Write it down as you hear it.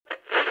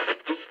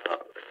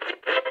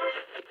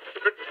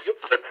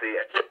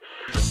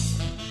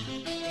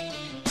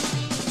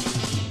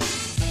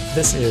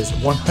This is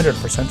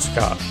 100%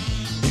 Ska,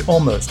 the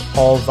almost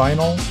all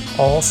vinyl,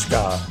 all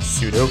ska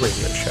pseudo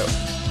radio show,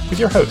 with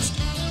your host,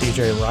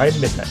 DJ Ride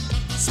Midnight,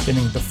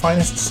 spinning the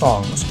finest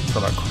songs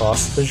from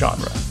across the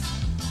genre.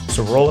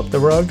 So roll up the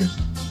rug,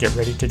 get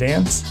ready to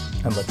dance,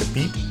 and let the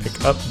beat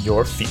pick up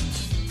your feet.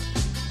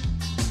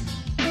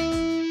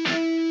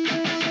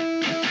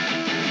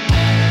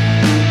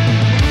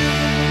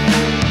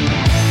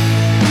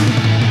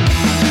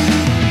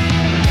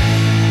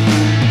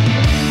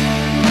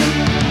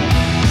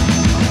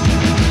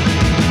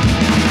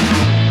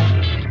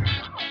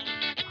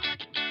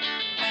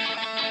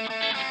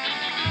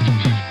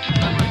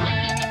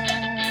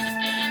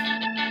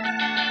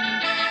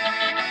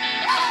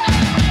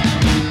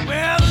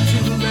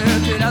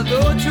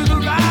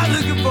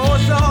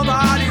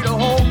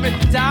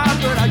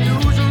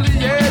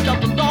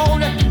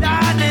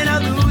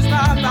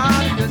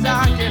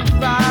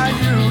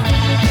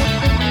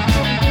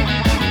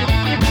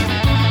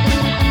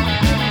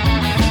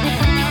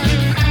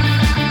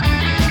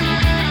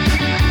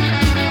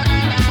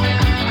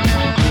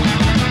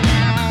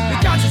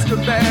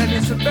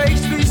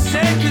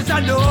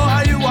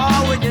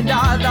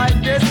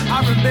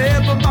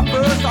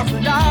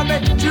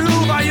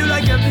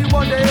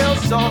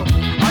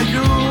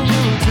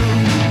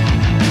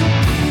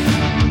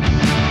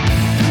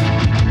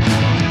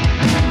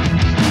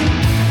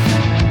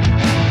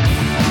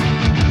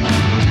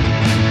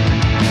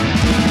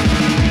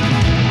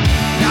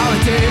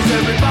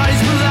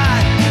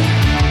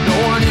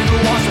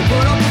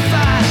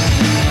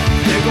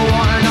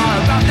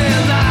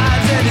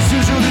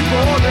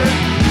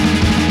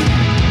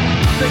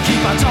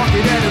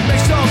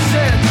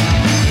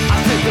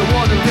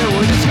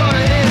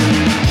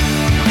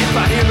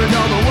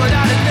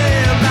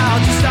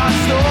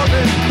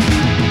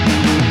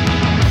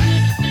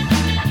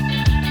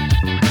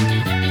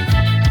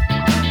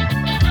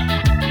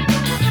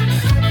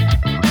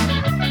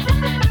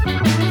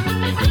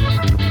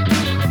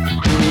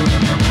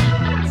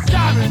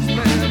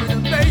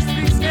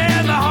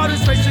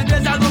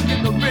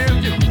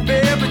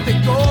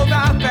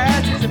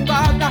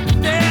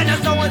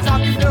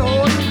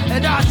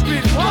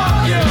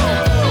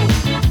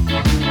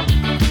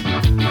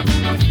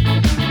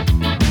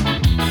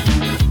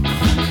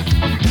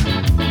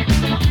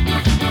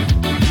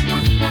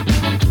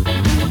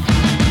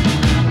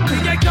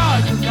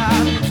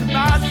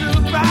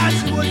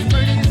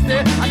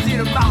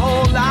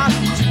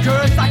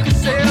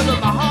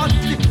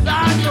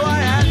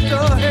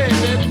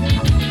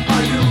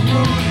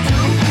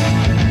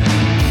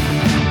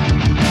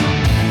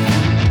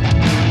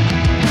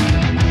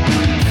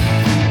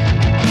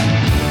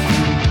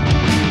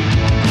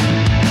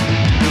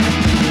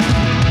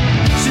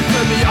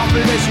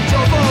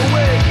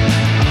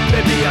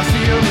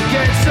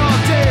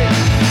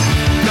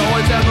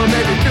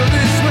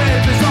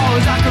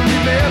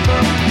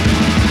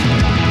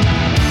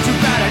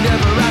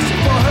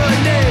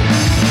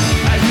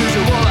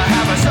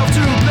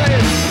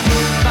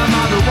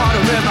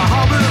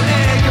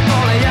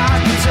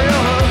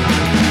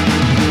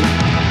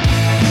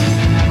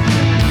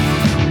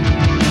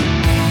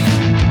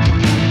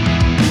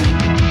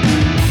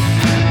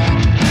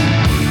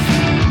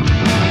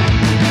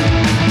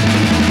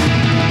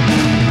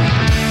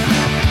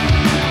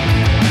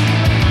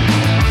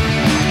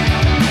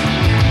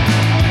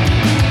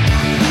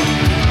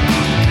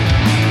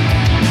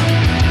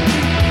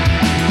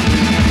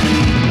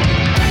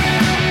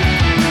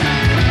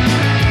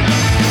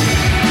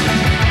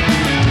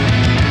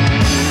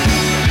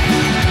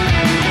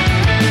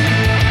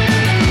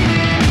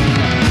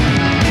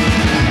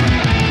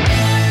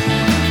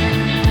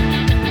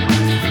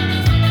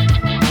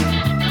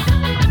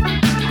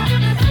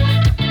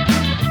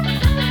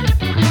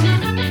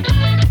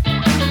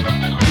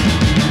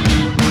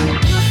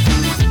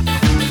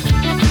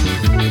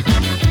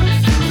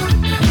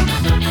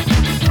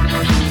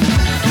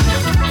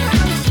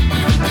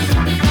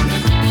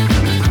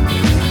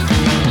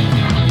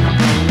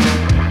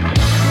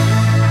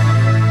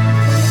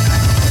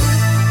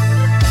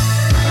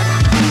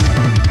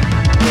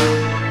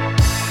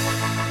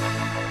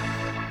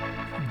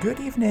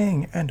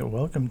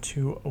 Welcome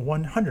to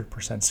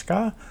 100%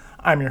 Ska.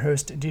 I'm your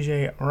host,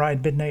 DJ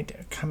Ride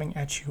Midnight, coming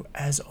at you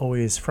as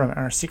always from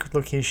our secret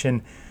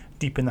location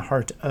deep in the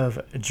heart of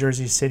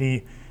Jersey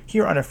City.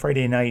 Here on a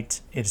Friday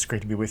night, it is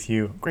great to be with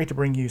you. Great to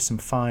bring you some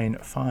fine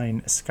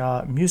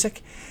ska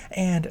music.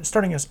 And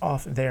starting us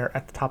off there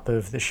at the top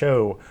of the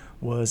show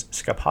was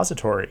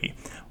Skapository,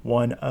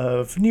 one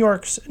of New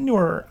York's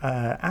newer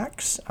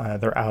acts.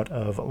 They're out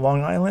of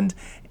Long Island,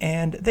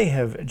 and they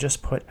have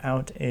just put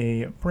out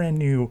a brand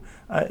new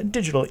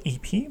digital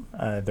EP,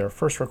 their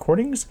first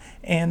recordings,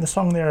 and the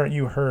song there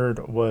you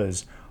heard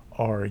was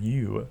Are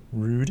You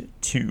Rude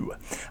Too?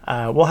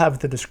 We'll have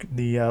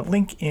the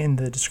link in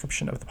the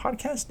description of the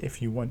podcast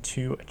if you want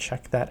to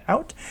check that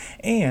out.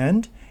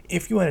 And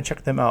if you want to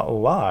check them out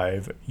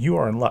live, you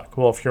are in luck.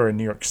 Well, if you're in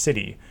New York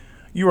City,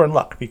 you are in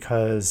luck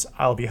because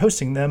I'll be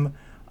hosting them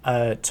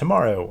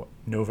tomorrow,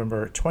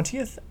 November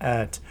 20th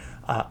at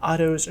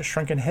Otto's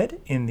Shrunken Head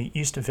in the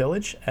East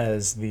Village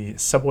as the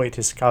Subway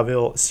to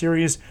Skaville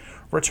series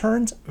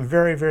returns.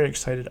 Very, very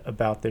excited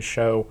about this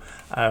show.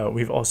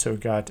 We've also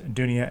got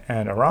Dunia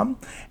and Aram,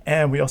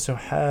 and we also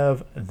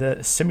have the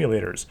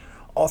Simulators.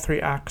 All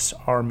three acts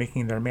are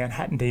making their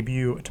Manhattan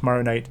debut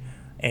tomorrow night,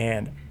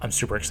 and I'm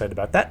super excited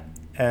about that.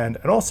 And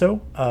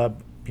also,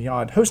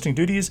 beyond hosting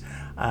duties,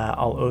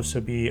 I'll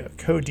also be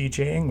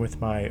co-DJing with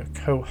my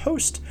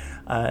co-host,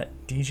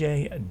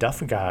 DJ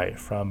Duff Guy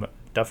from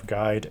Duff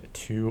Guide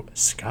to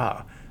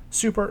Ska.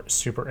 Super,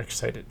 super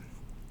excited.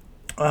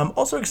 I'm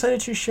also excited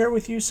to share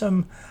with you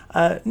some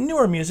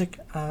newer music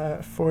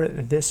for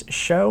this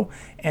show,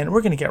 and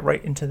we're going to get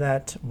right into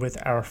that with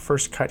our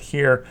first cut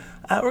here.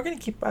 We're going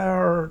to keep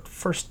our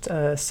first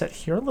set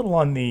here a little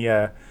on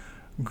the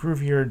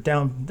groovier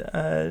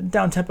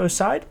down tempo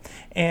side,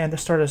 and to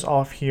start us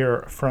off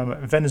here from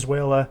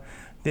Venezuela,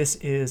 this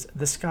is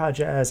the Ska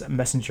Jazz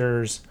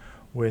Messengers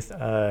with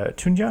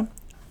Tunya.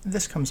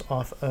 This comes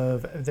off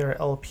of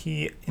their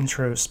LP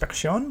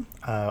Introspection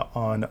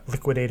on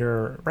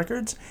Liquidator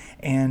Records,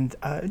 and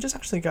it just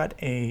actually got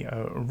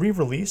a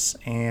re-release.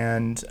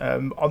 And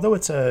although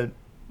it's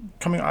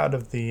coming out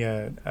of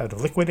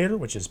Liquidator,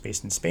 which is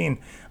based in Spain,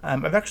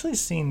 I've actually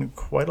seen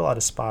quite a lot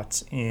of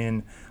spots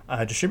in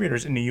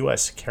distributors in the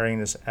U.S. carrying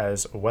this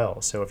as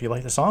well. So if you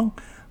like the song,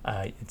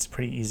 it's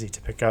pretty easy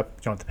to pick up.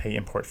 You don't have to pay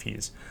import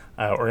fees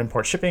or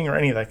import shipping or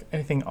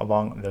anything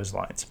along those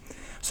lines.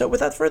 So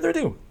without further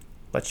ado,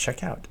 let's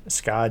check out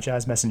Ska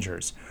Jazz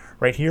Messengers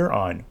right here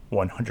on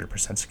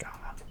 100% Ska.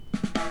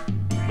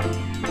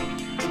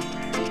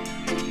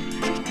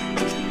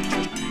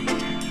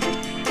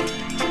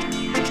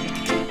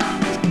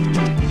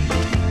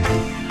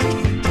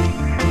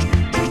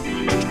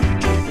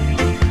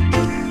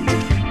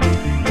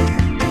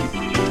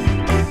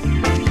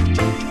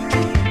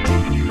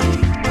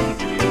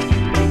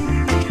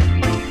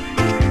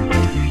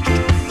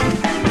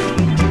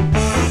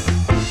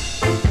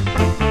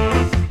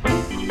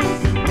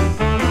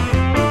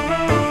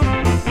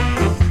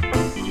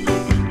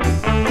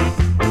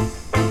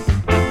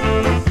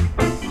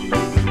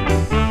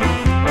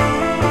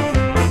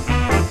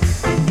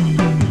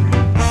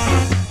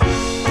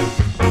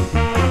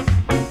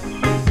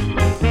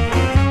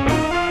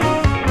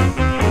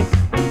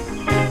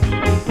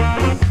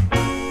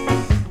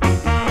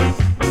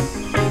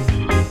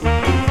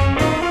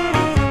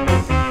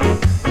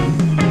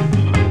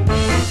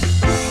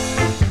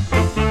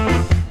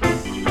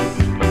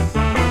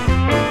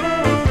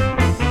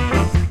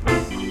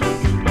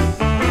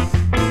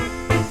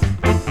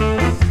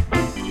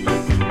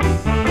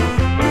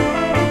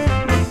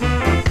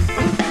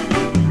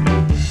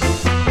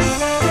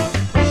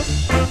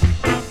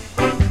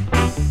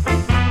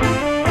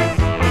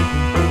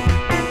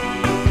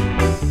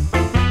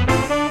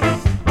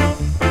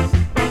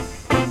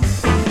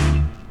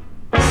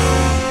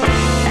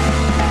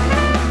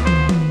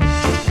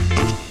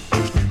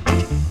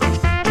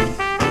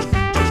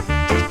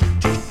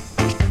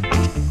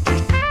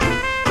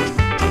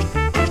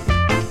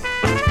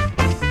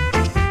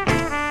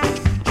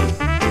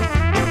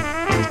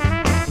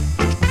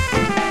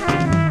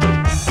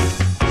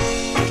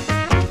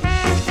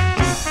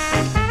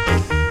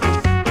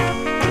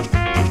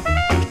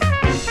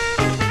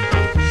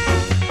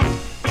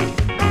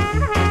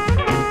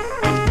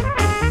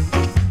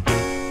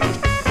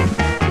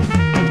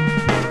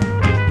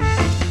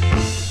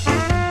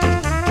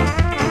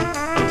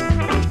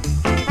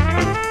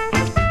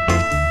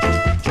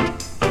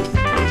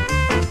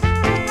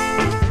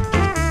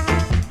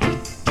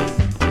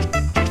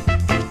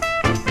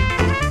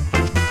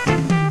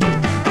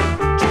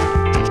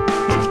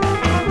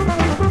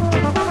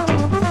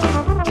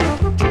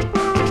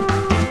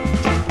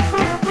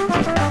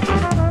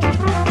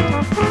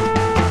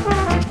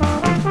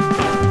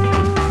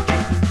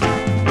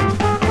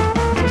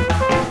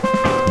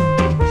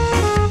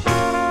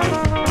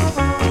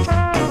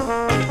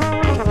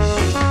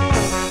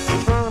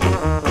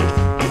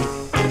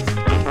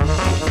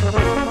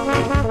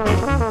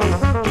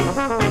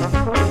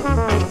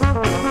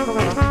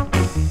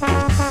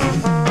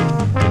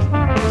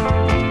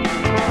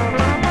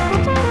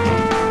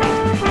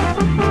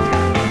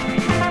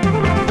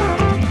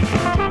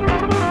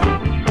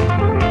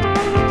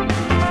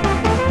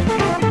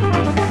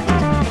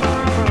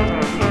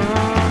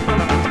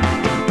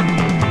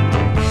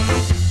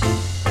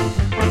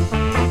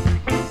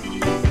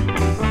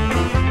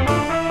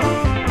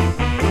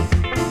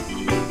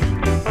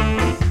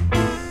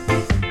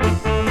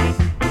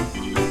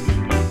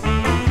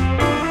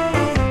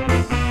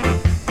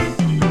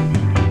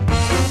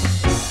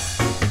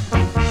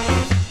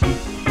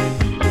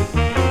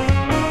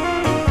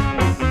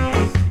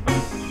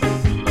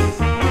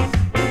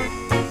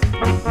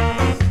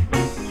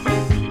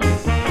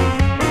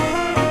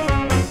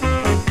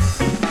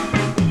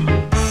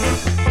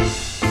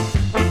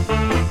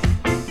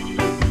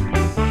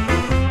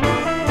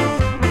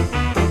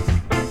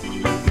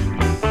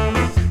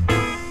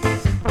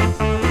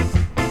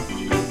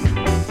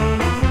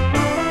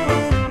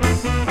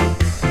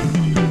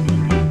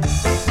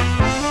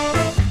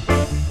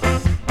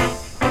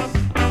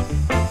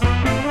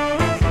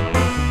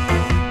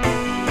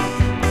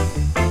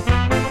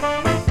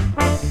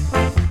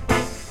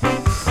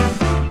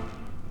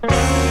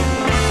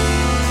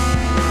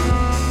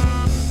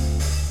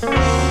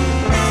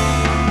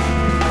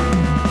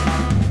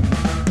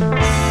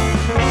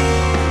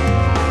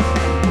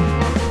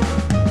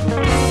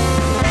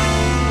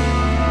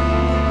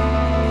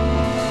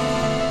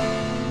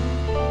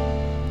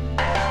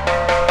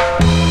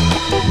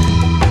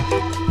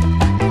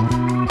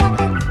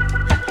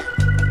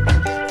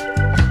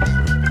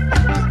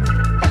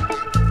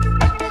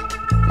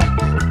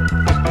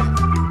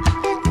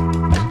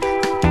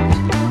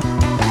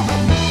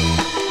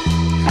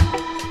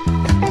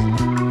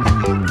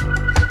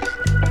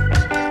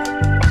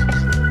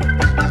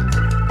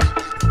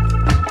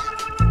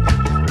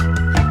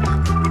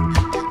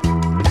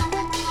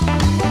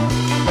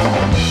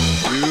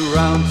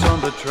 rounds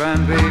on the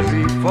tram,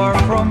 baby, far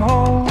from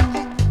home.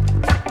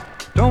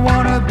 Don't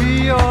wanna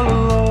be all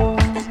alone.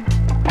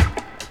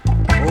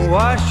 Oh,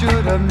 I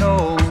should have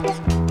known.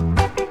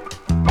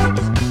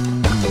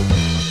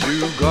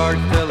 Two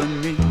guards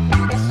telling me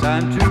it's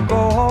time to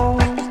go home.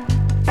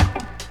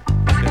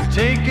 They're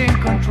taking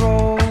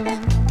control,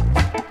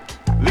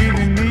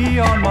 leaving me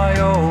on my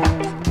own.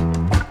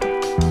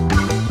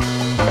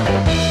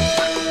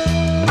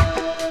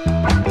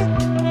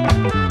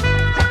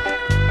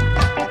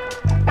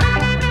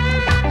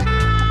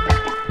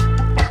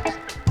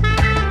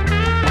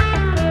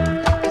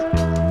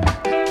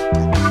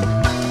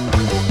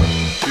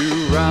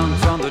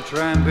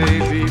 Tram,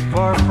 baby,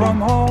 far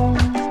from home.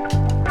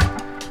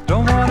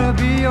 Don't wanna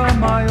be on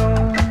my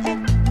own.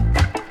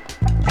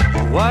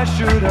 Oh, I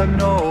should have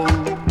known.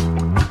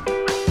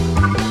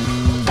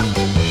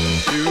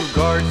 Two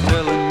guards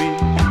telling me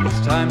it's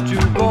time to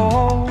go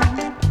home.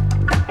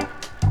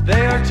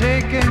 They are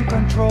taking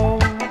control,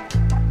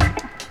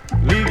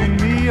 leaving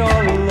me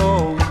all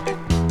alone.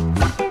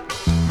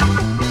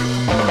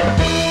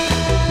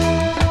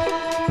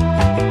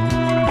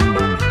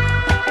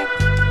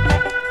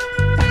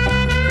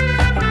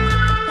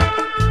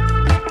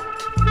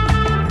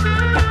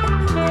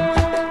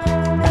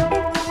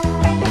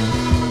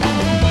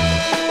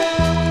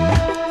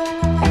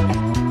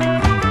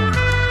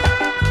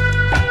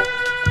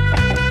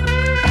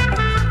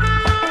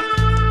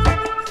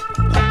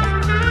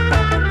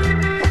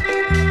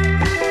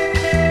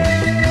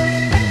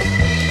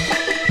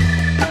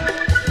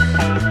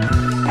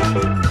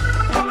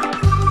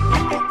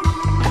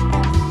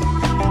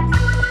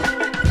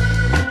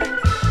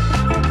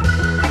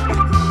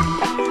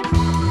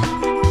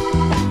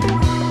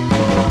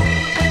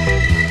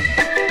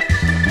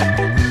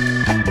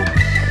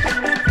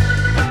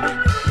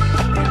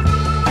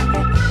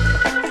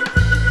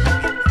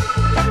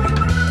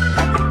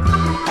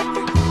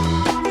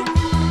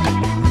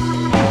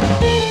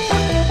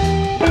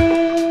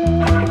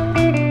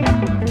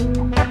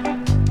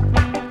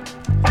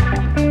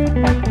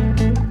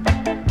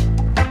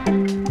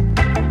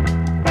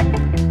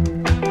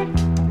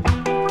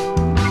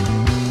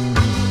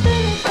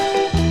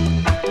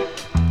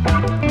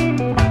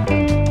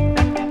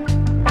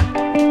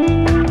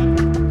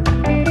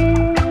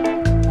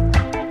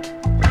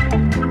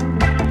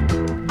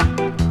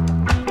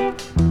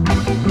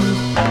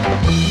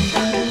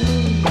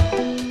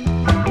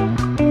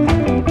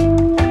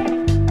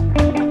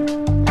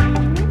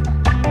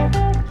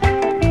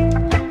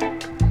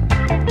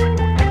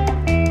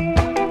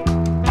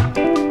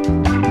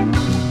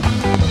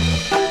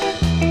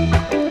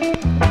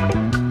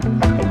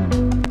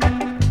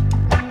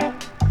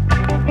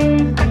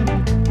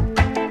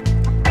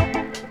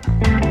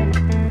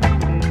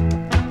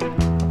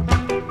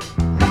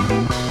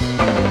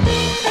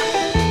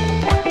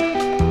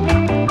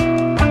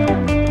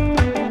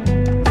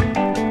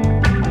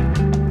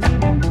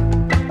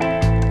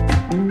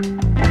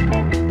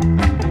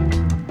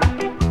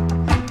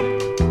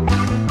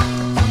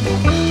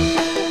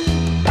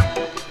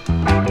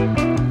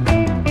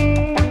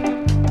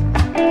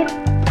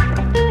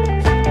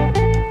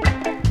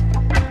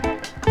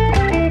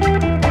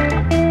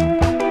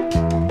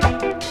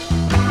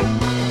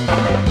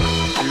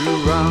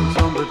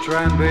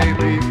 Tram,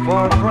 baby,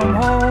 far from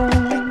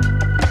home.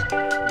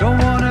 Don't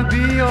wanna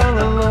be all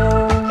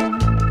alone.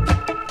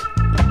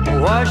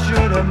 Oh, I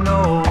should have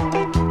known.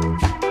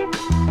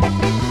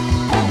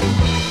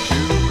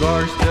 Two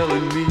guards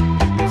telling me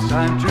it's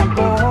time to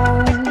go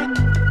home.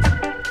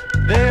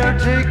 They are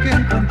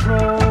taking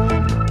control,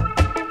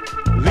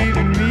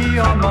 leaving me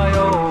on my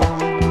own.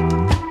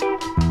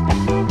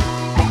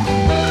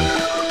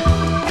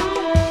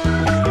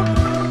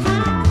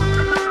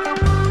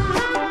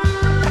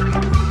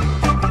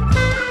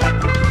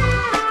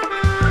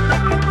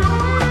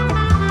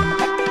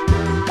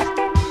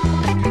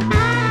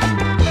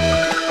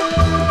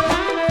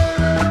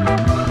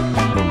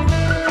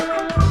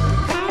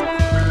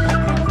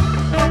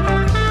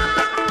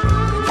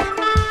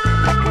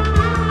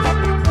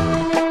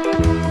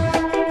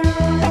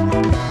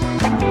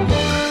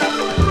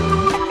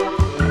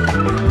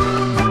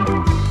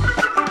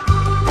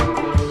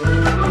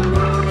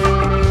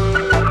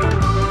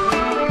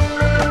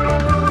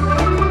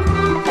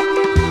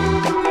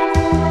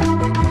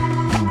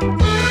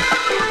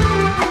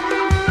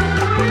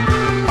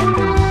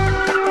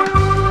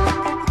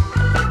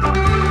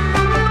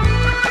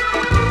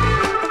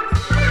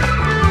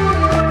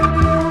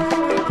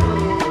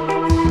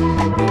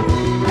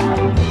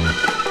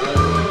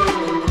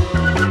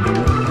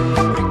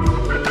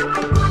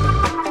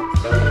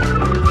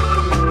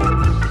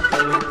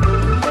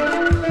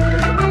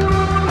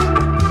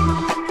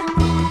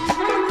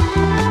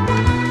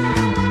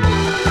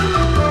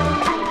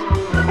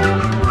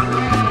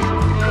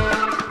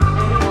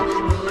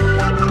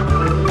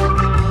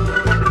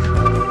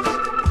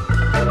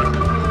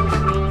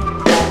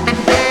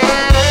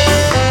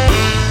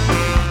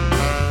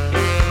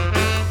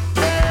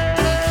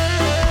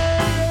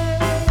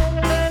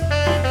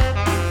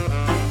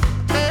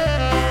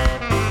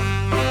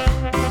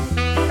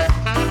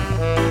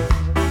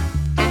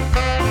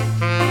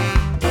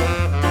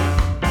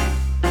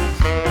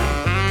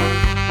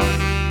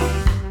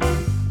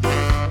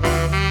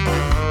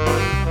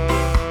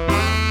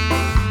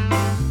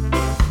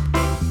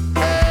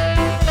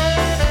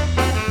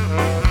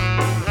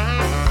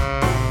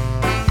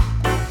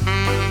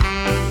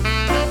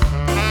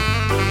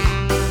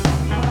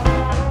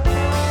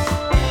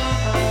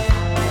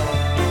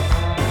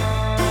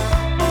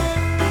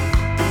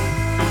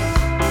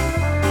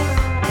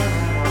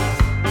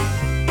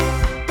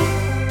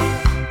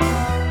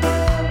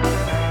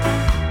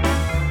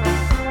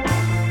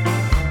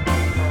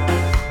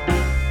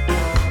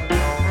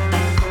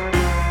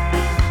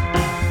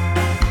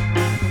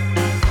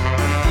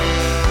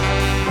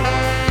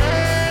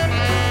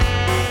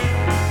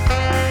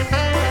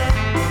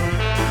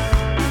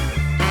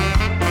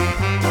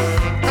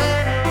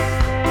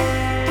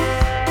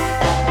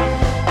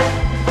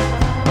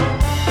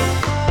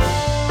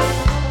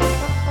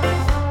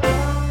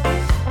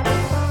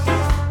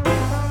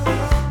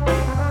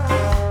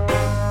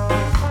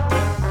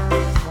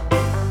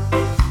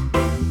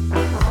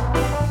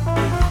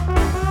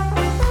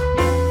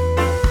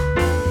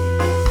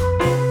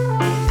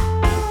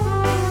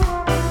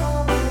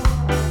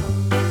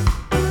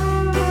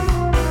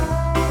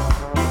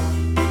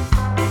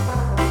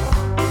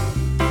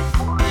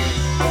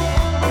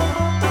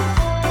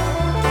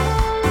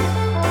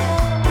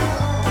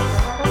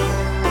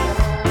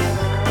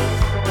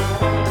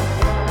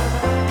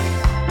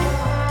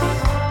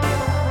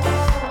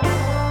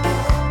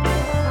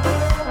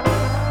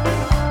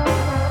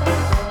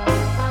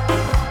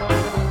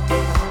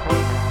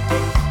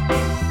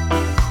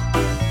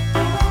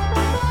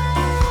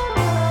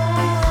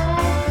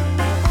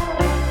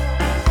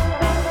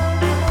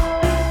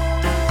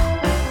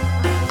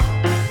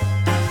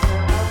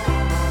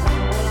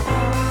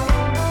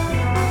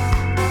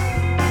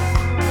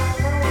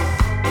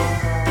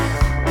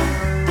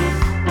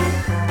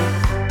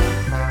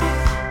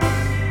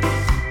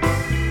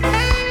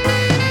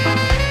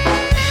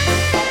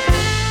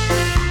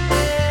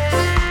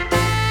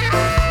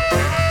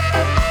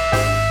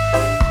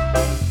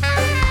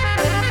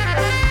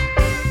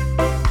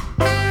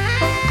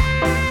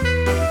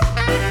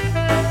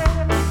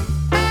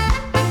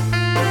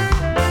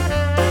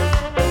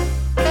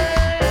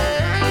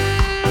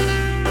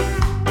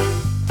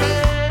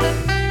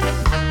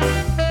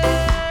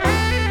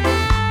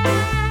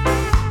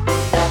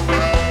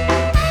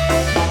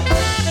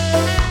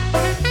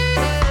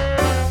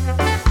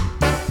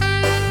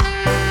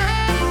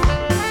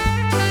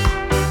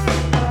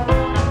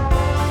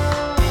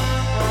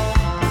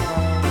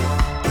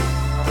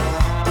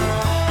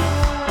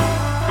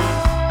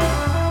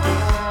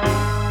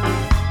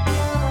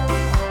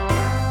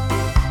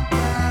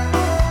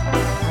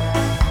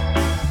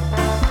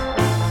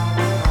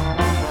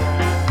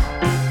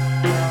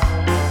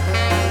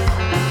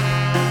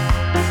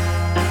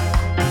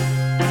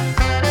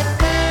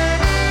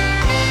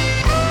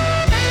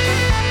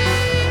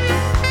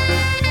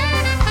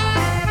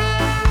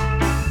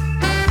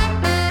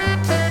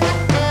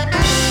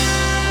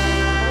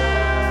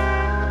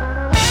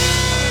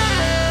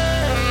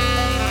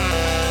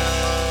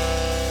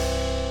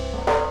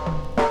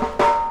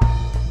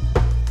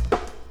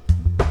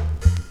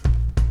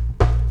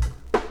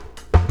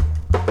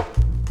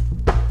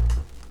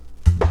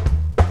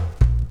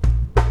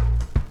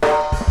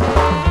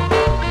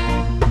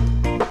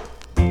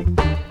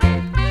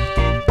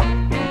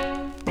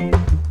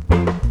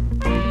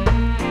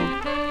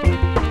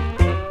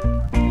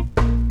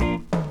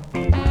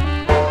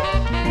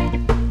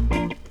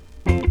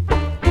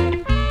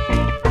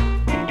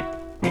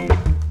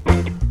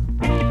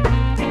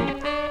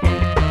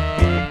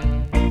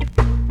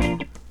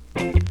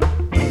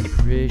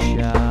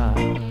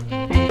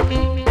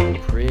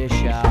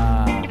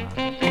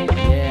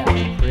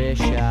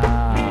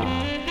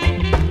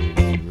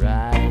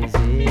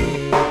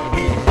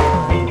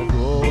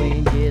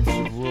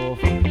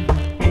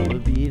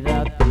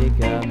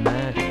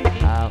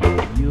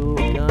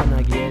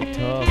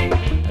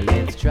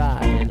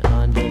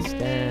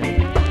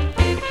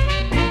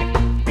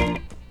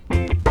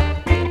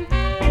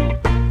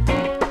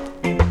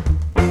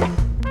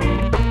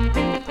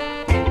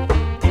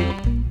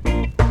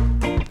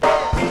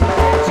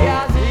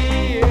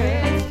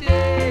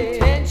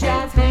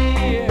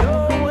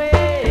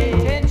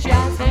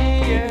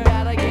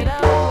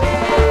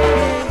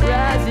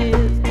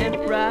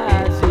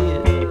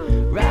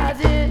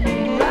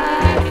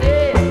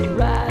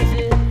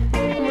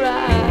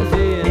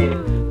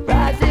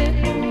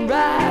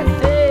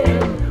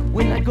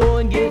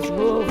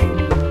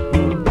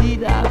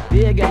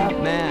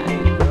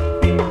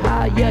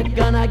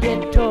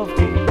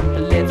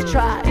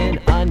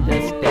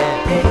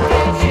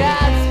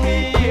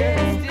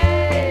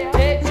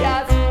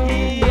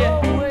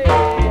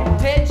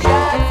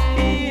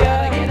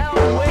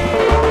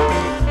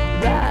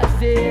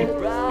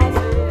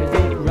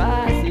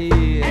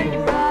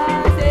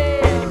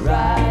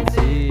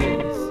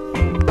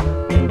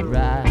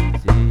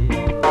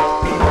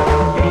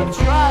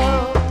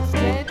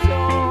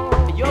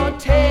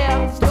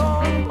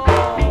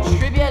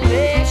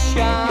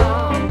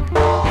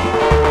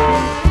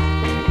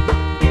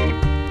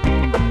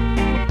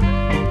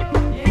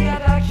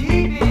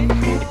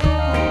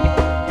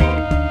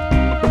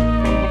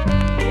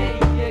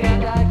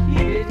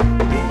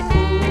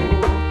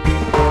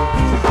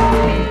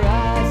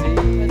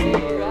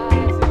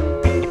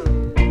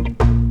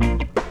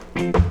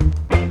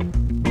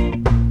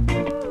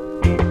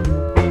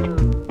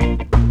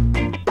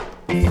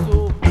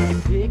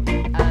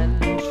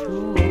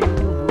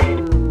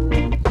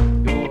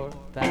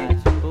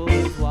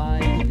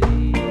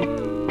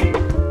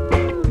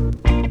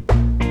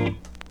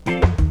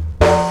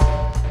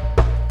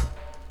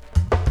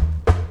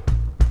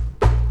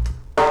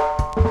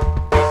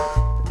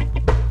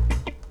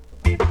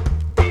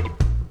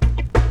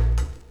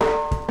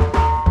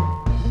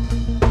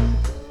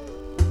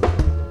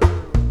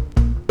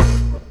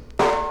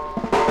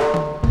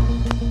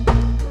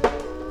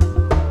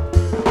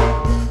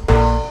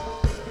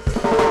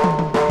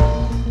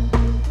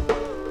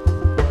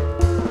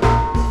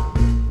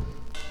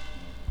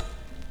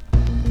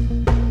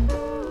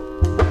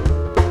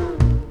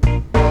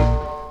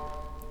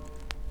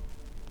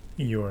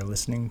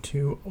 listening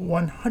to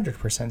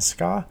 100%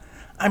 Ska.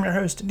 I'm your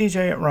host,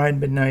 DJ Ryan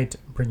Midnight,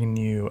 bringing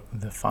you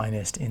the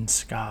finest in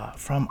ska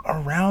from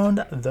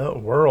around the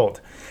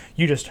world.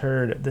 You just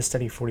heard the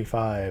Steady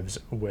 45s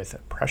with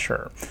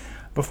Pressure.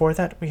 Before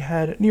that, we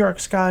had New York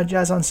Ska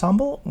Jazz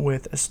Ensemble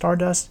with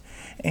Stardust,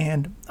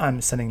 and I'm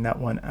sending that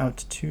one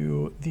out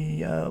to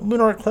the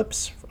lunar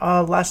eclipse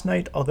last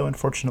night, although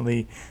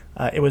unfortunately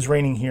it was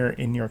raining here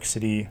in New York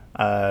City,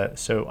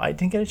 so I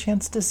didn't get a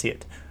chance to see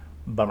it.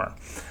 Bummer.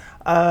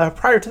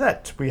 Prior to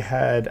that, we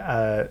had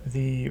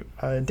the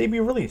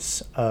debut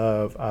release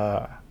of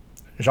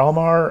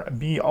Hjalmar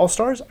B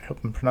All-Stars, I hope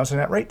I'm pronouncing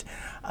that right,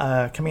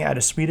 coming out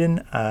of Sweden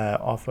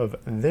off of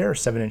their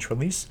 7-inch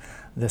release.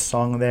 The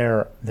song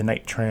there, The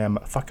Night Tram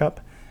Fuck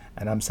Up,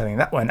 and I'm sending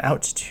that one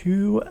out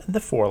to the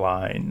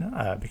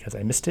 4-line because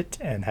I missed it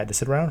and had to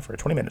sit around for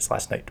 20 minutes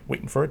last night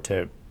waiting for it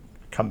to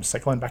come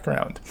cycling back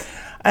around.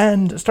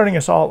 And starting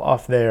us all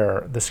off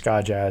there, the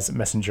Ska Jazz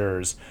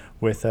Messengers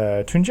with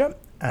Tunja,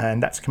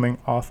 and that's coming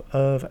off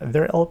of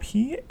their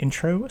LP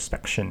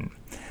Introspection.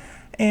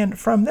 And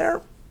from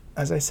there,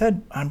 as I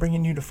said, I'm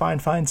bringing you to fine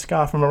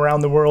ska from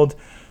around the world.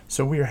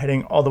 So we are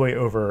heading all the way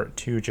over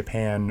to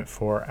Japan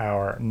for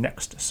our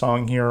next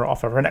song here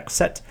off of our next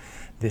set.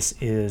 This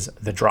is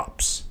The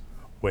Drops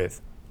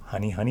with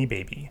Honey Honey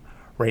Baby,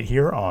 right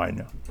here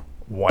on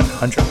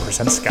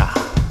 100%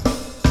 Ska.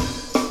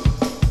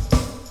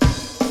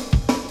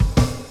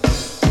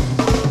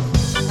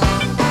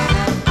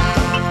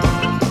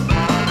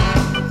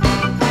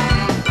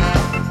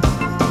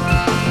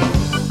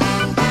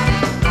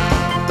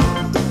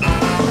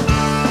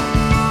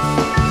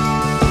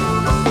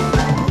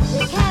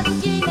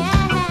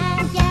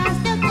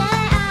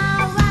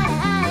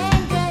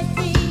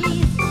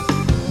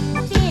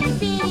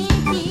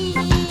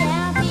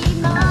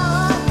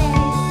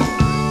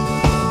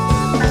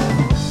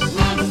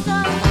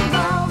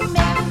 Sorry,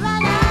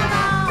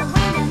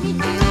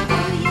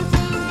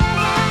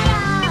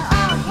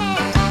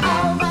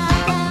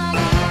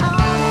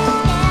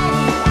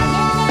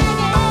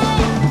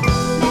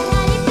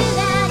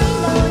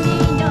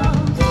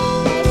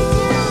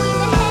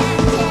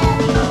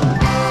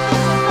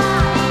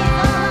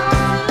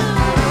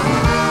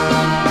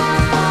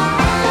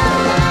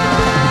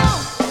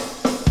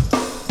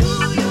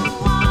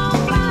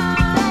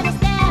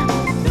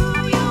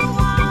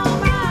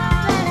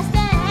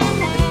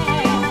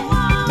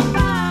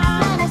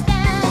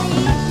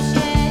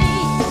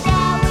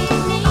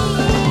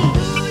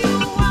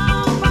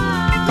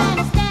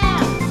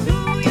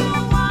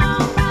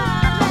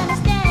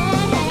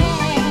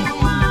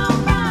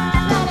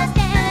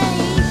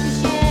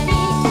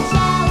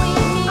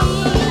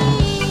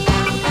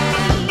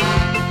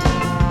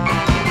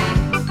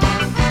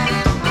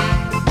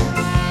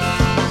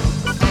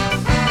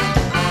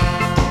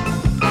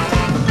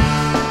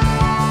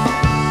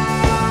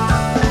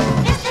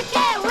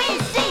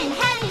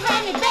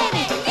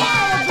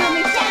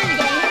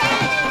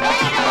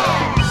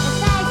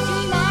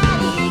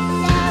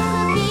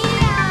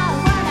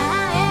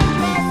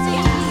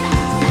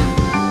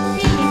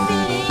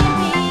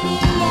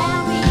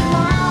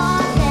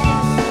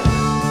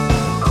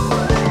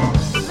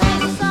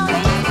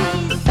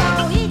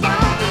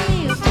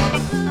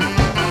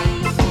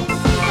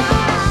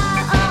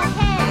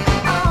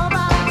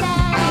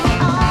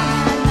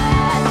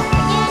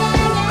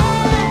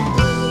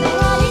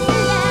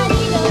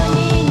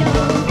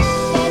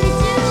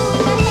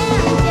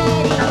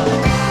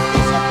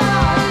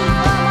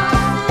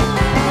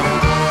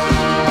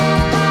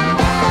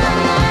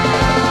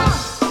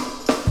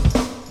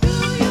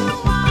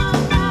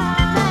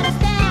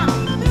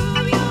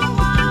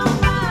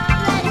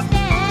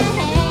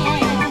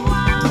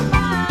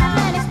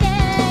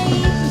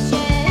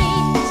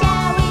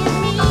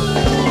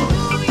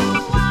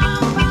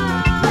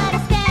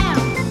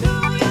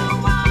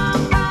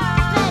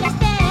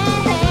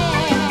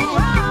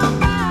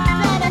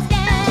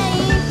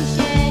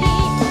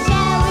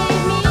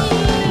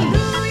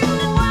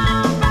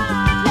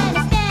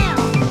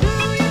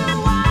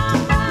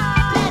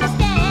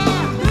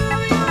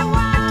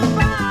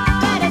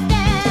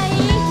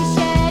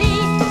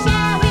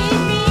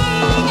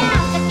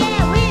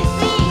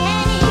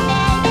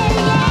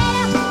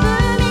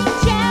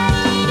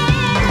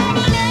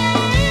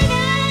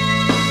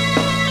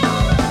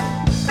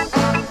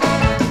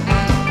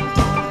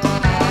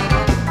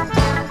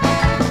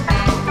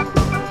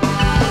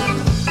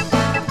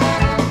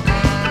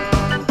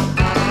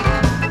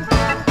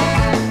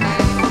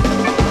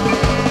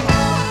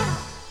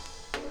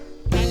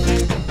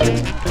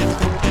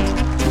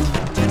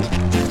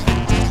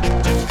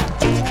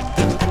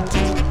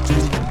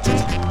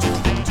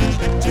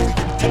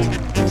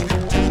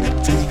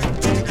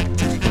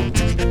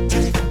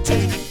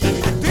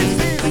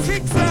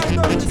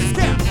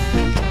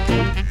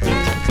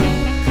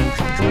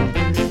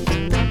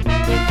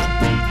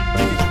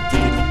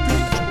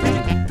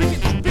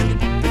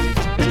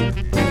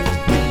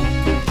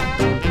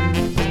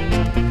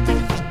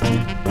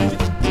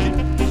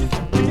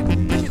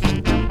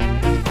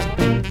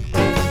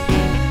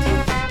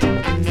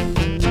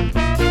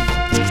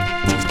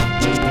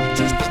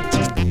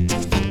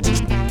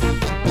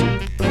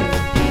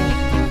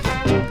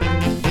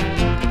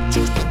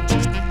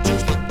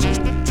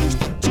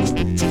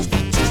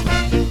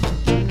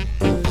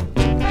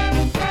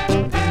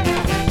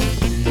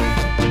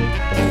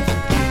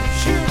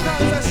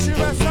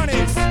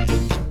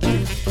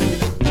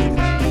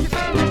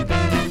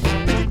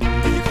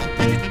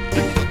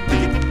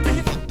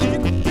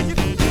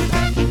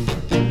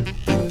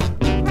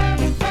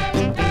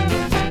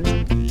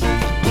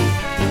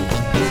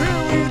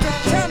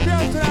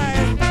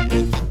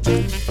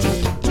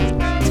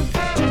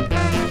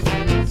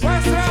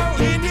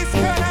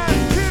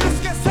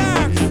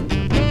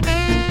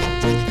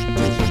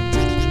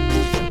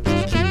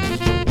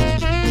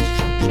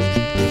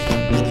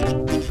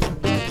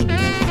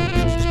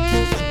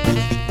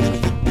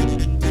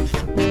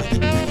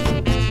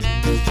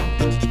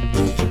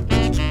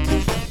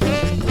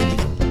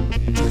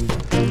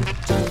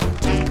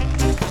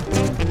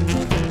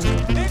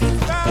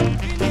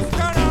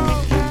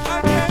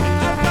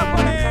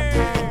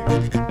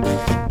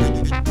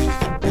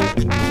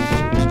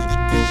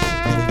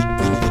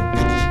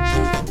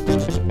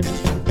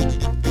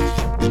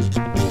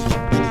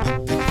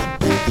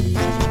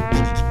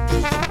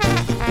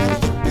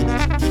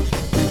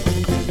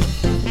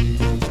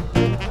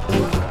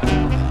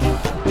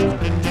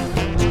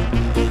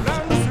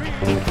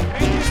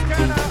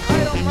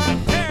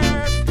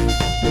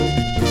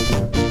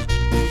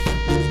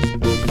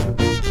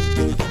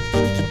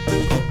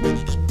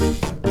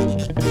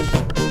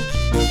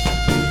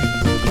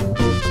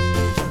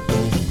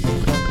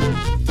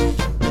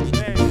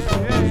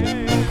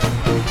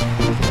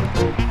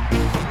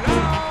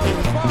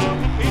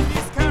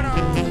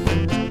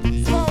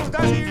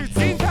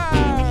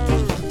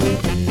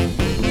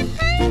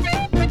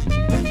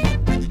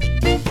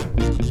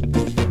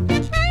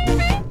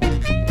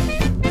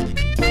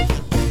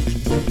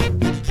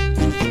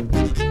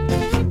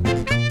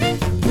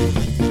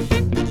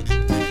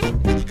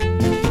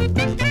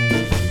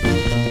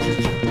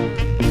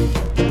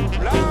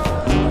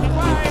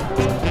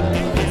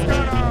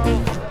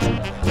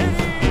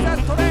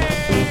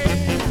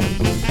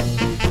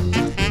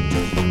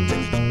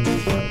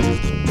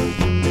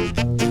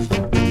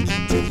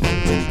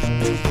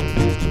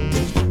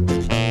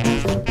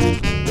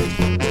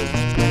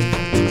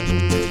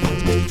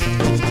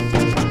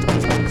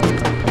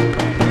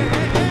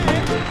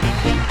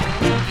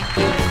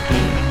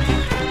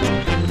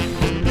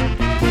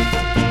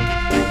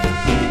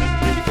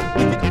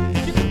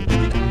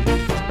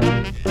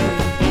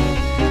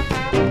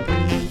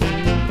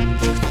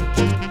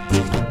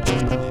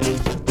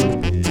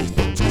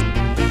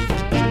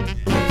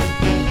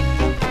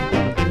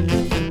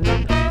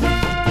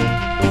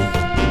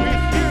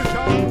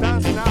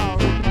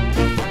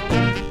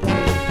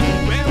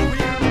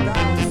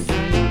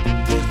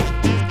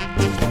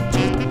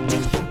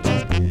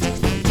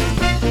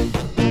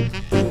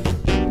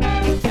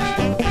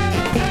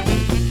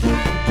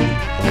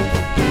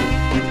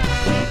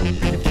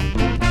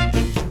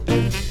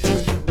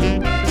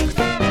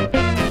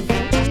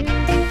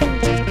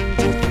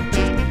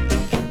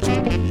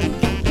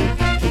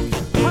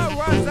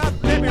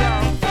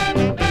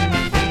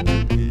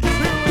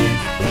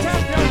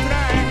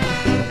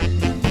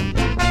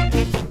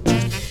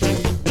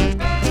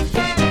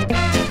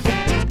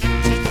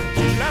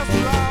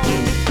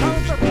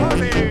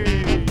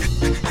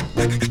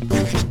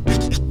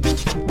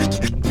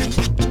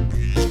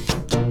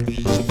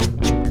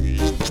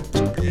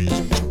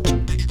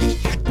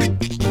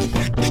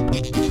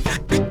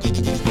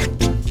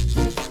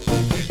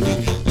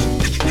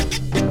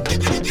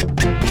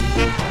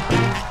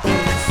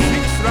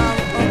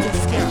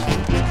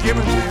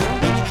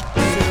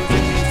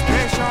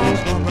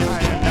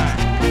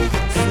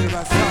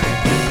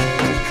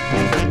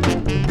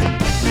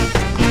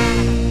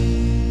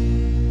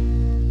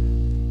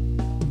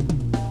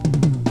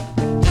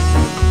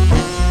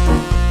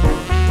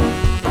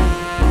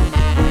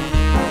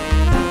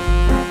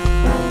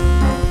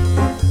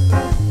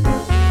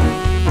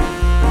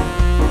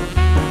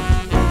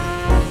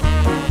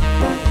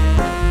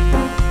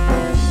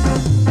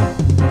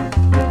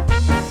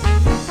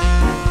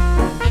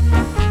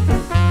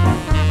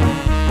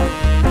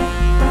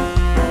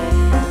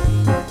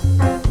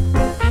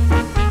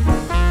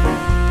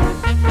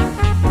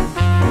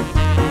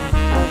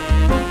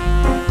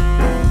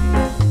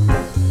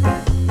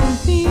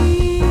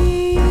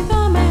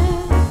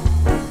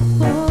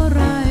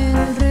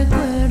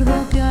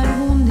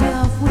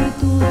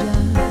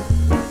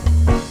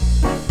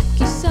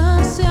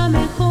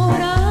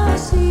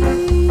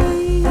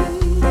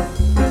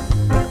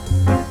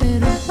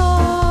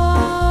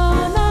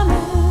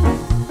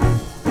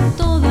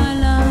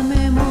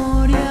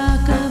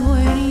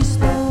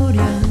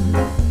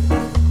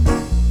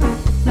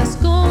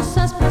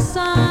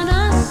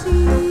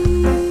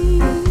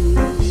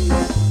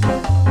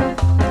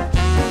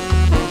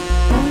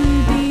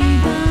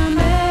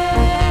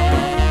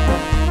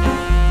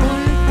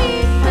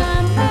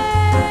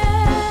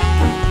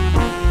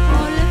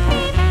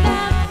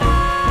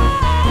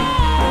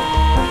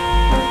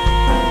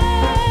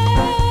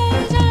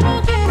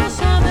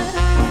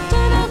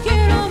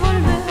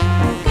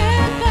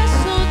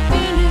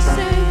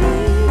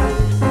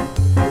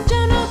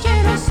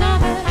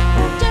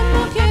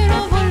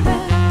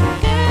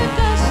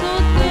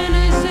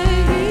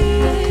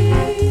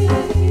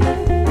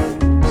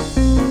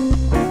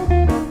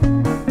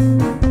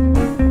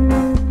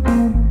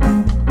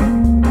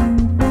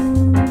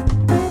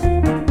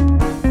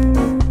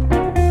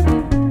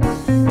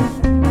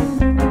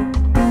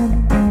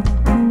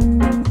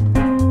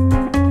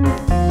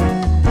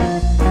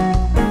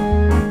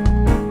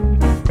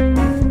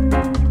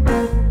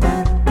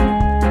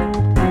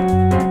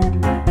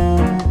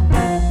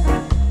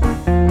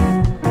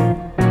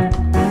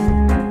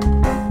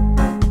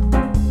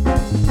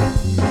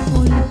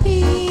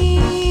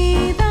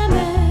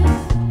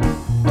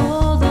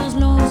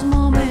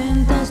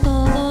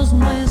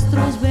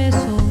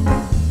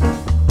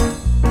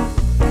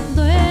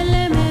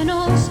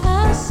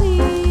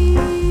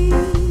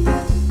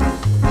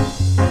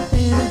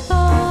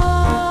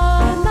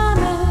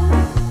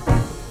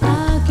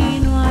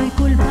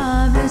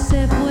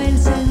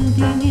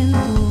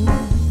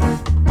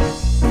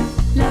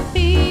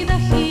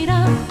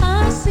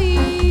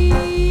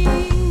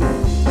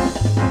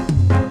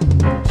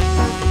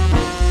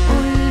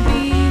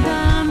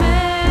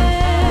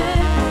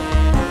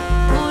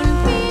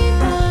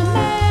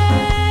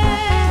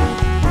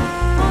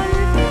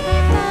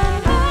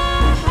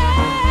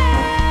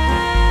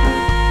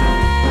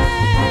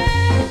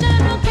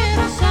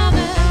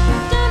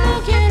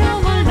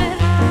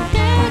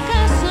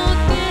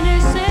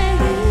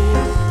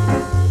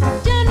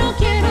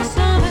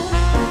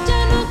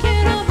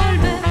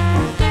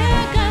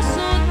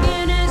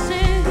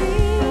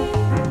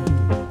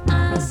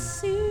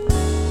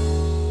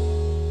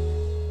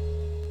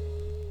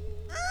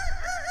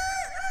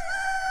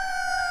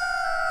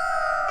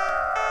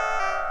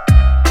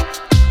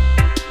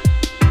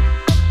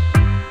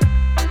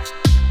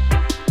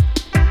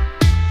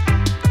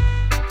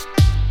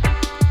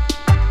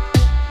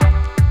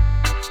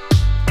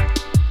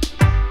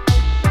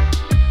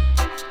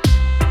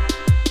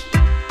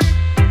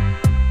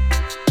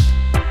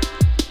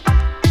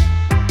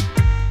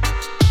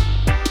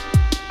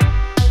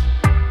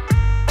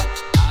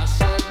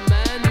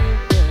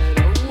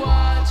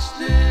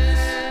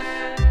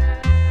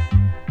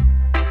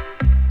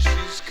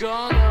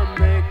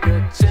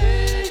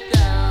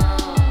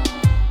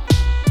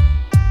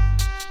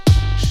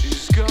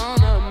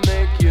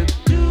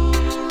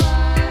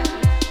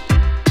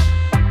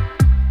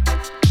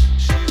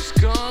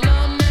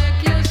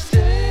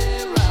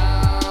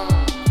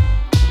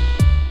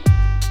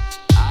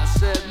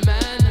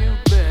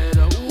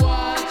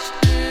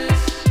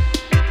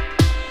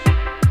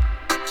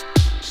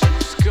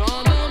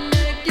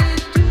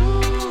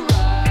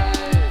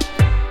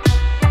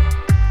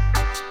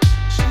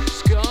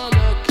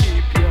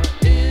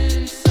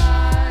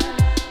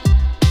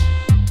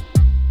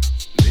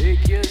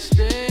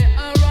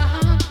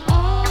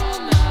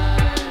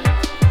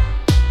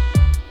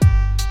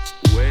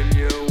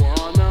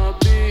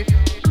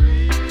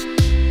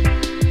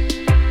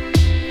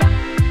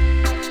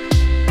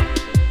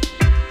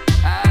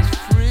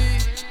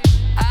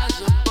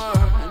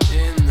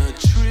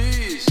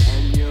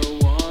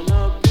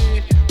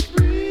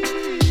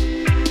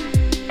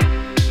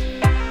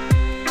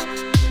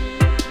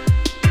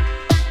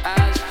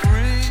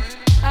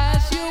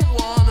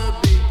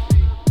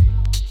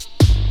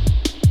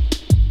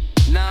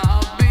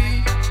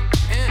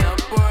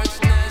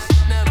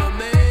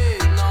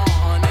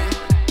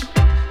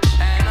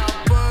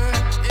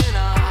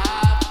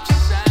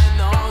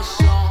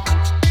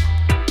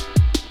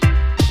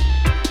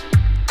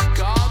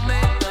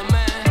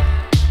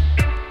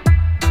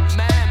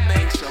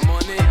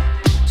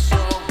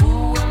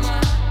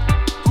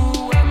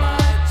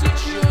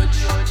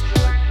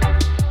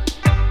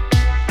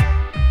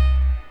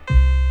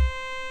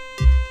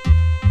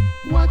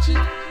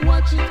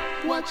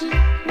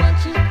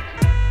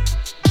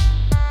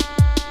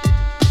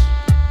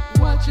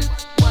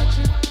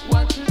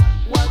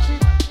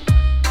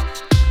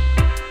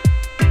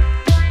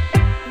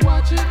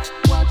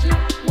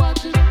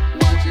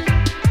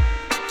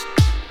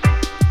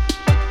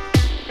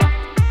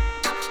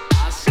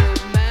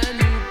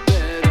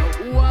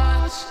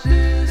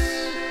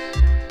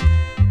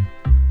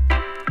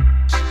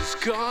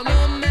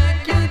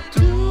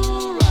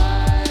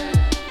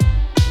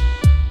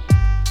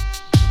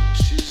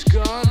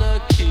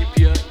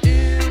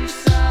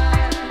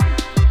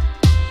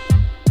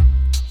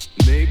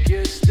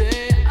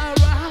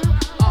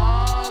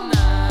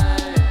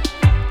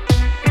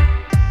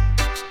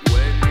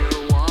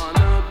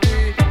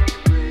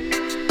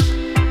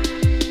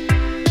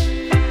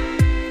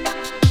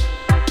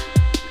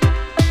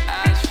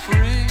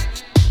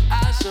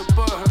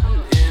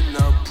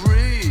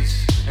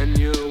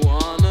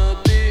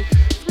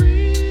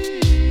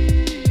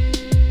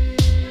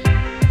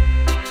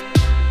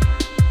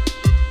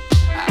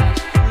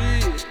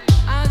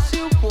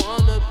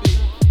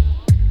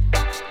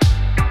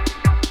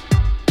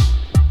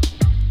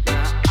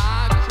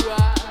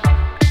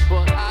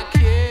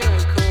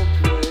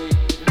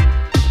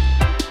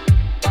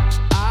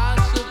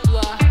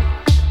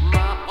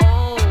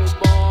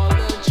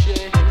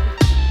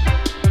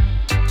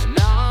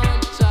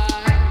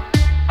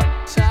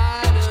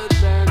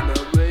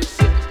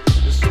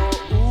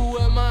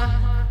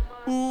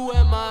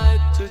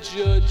 Watch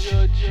it,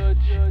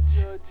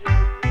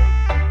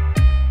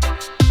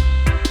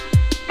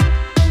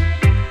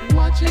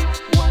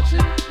 watch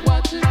it,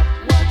 watch it,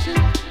 watch it.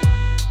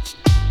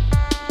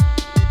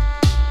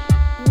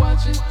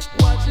 Watch it,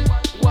 watch it,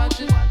 watch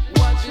it,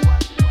 watch it.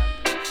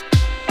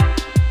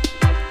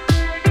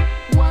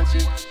 Watch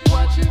it,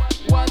 watch it,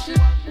 watch it,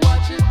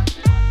 watch it.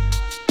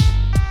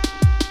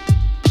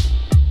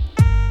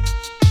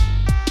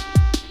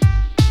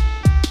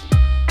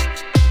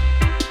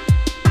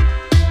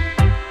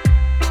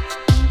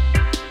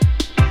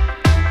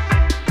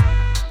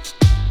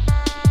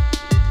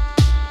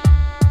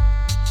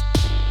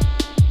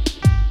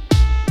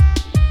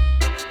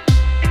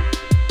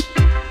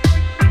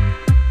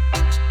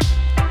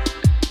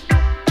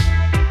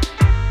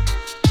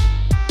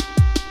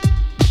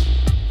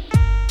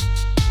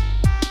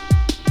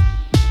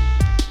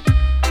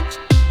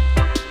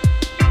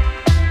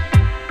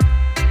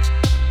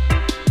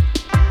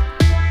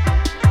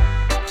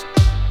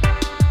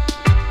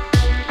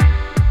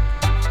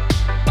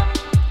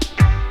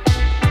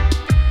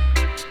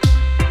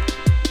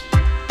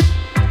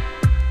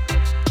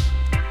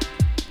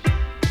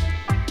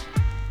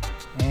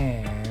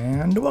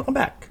 Welcome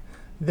back.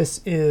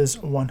 This is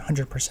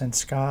 100%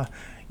 Ska.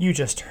 You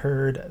just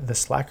heard The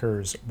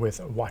Slackers with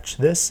Watch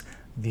This,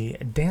 the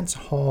dance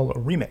hall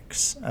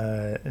remix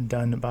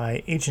done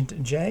by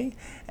Agent J,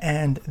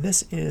 and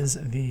this is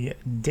the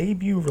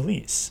debut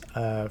release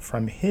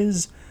from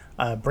his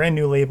brand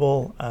new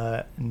label,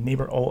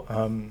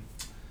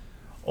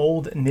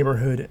 Old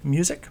Neighborhood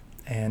Music,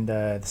 and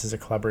this is a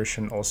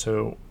collaboration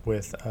also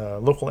with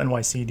local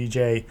NYC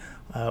DJ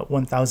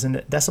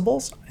 1000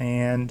 Decibels,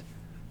 and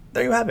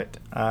there you have it.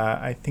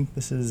 I think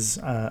this is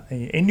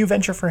a new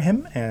venture for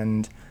him,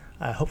 and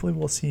hopefully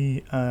we'll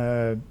see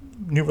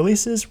new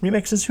releases,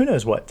 remixes, who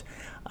knows what,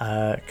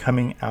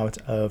 coming out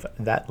of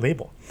that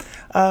label.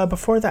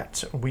 Before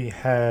that, we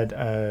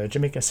had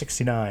Jamaica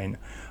 69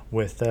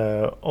 with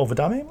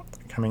Olvidame,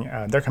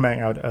 they're coming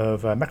out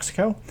of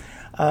Mexico.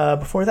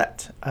 Before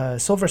that,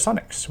 Silver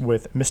Sonics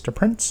with Mr.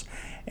 Prince,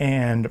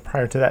 and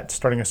prior to that,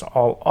 starting us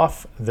all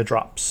off, The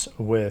Drops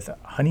with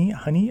Honey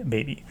Honey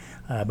Baby.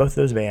 Both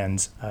those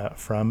bands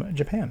from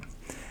Japan.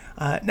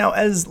 Now,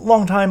 as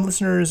longtime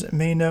listeners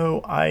may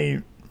know,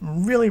 I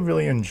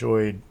really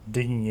enjoyed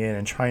digging in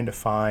and trying to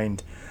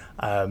find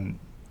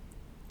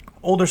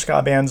older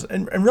ska bands,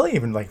 and really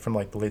even like from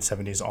like the late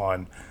 70s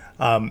on,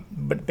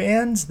 but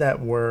bands that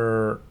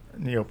were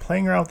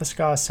playing around with the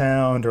ska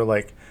sound, or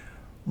like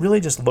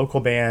really just local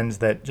bands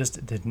that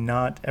just did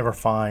not ever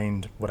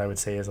find what I would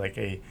say is like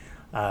a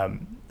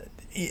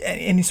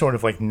any sort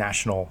of like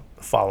national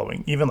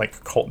following, even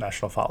like cult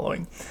national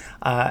following.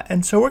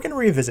 And so we're going to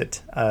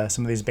revisit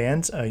some of these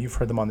bands. You've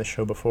heard them on the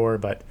show before,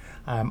 but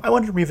I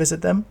wanted to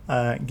revisit them,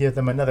 give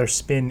them another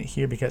spin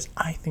here because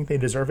I think they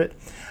deserve it.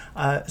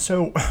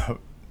 So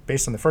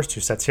based on the first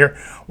two sets here,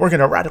 we're going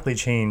to radically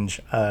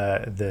change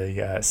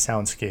the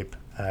soundscape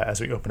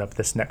as we open up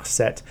this next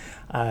set.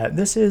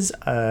 This is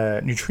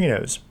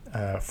Neutrinos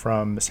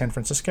from San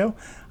Francisco,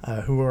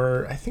 who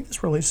are, I think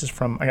this release is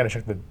from, I gotta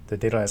check the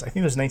date on this, I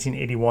think it was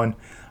 1981.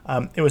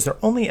 It was their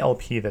only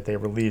LP that they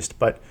released,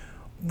 but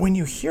when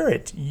you hear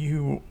it,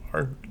 you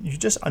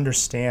just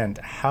understand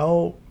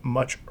how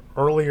much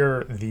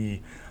earlier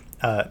the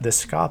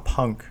ska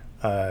punk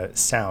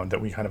sound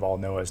that we kind of all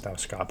know as now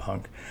ska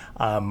punk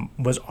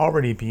was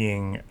already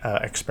being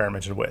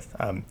experimented with.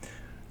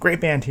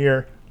 Great band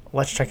here.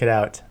 Let's check it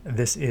out.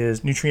 This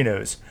is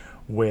Neutrinos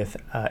with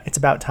It's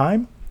About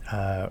Time,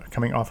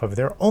 coming off of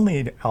their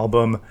only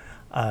album,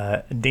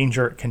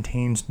 Danger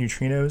Contains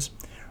Neutrinos,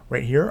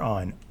 right here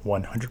on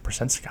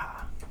 100%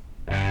 Ska.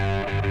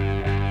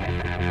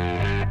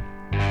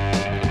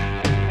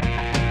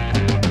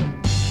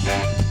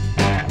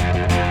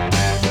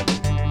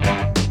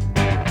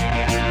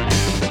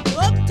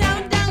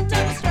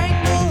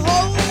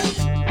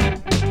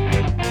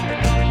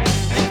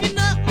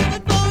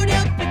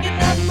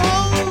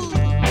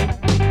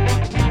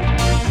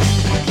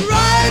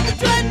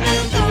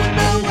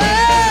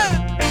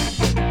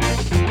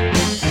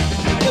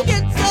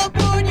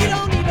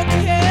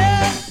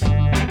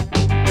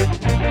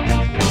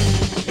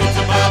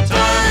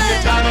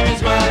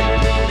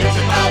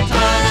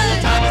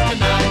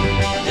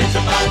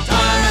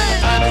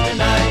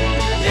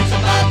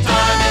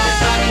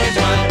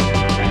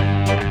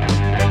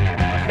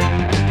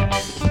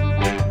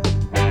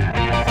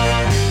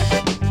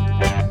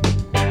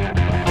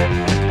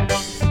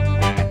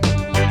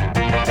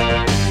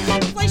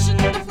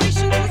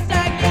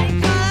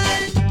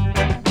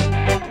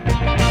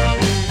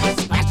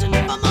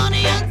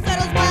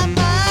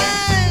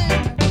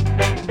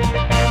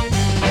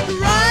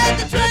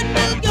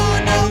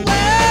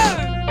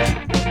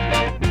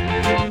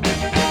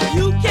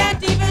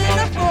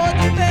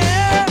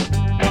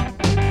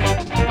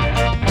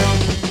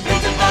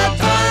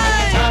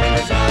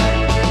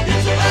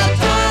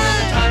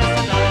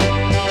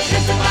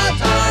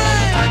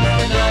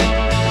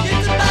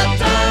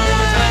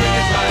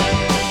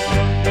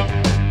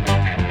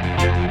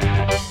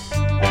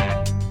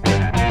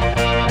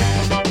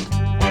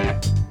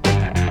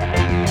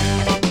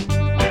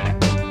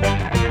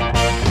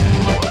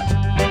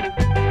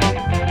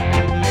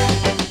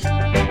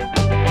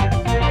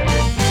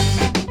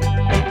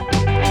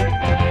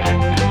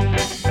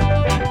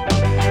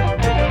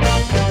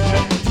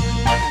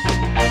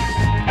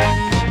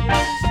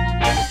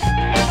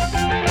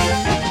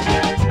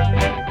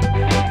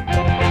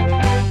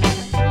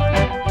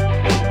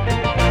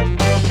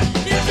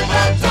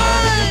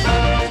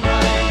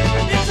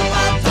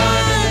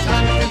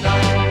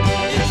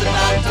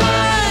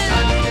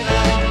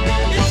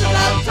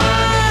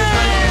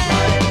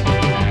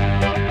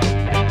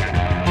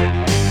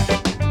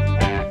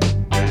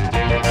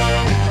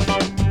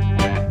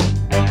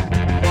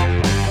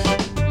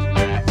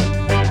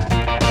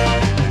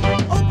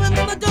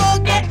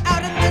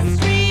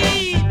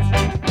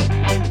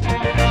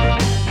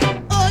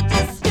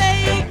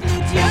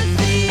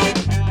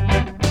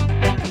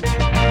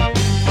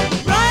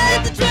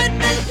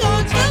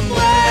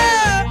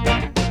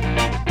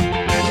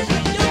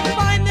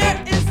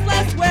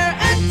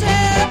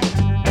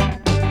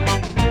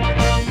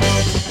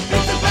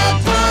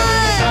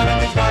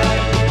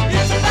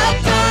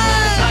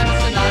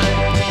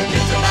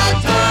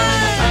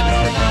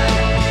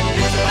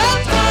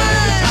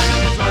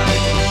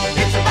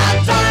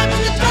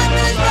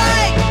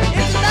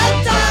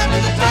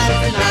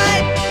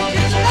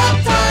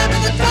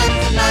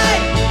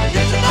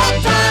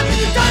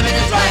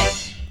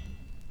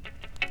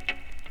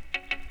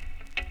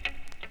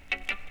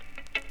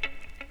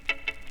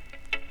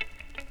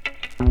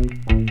 all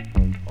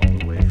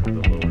the way from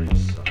the Lower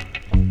East Side.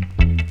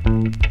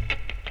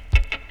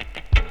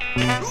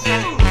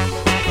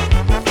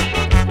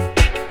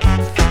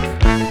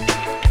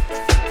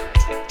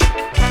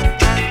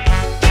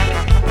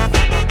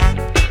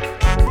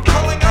 We're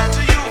calling out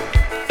to you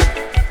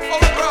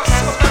all across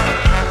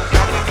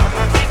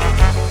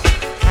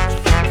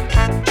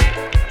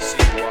see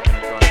you walking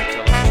across the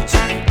television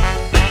screen.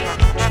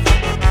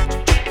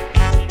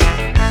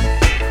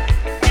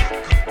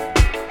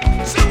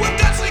 So we're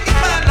dancing in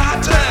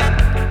Manhattan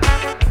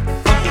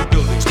under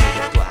buildings made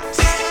of glass.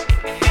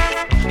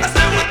 I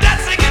said we're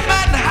dancing in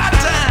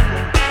Manhattan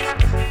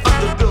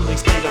under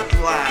buildings made of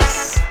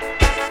glass.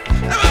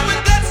 And when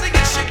we're dancing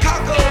in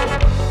Chicago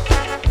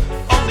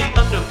on the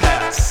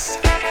underpass.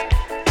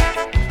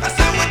 I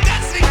said we're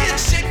dancing in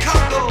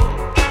Chicago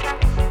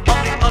on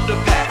the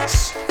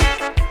underpass.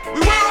 We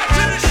wear our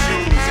tennis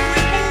shoes and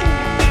we move.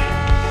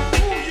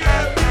 Ooh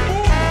yeah, we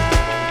move.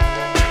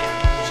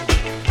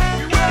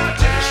 We wear our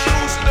tennis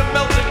shoes and they're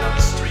melting on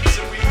the streets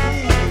and we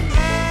move.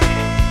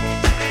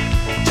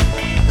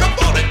 Come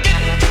on and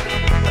get it.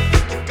 I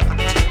think you got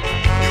it.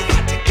 You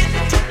got to get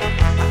it.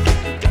 I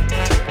think you got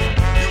it.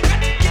 You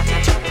got to get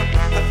it.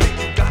 I think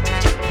you got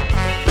it.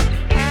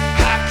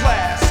 High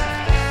class,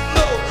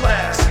 low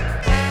class,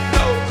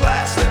 no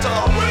class at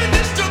all. We're in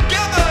this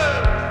together.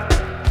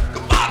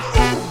 Come on,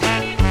 move.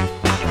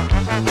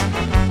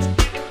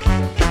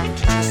 Get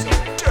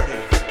yourself dirty.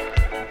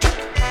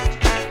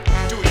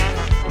 Do it.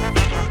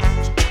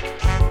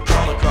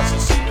 Crawl across the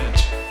cement.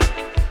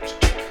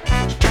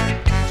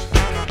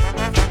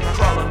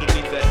 Crawl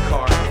underneath that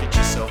car and get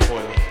yourself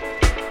oiled.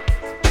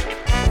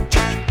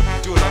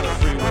 Do it on the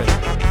freeway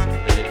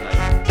late at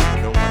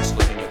night. No one's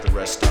looking at the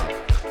rest stop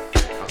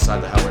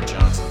outside the Howard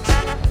Johnsons.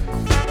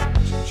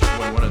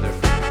 When one of their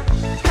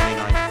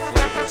 29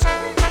 flavors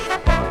all over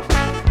the bottom.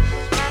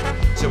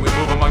 So we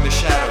move among the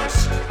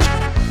shadows.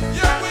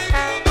 Yeah, we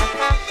move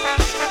among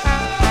the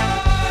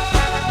shadows.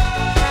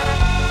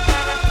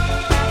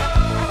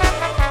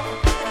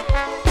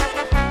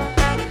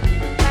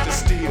 The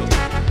steel,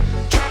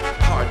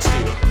 hard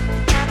steel.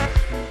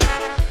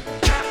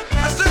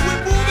 I said we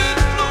move in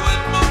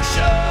fluid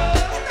motion.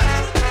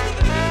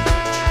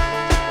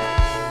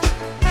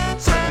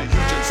 Silent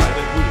huge and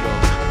silent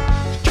wheel.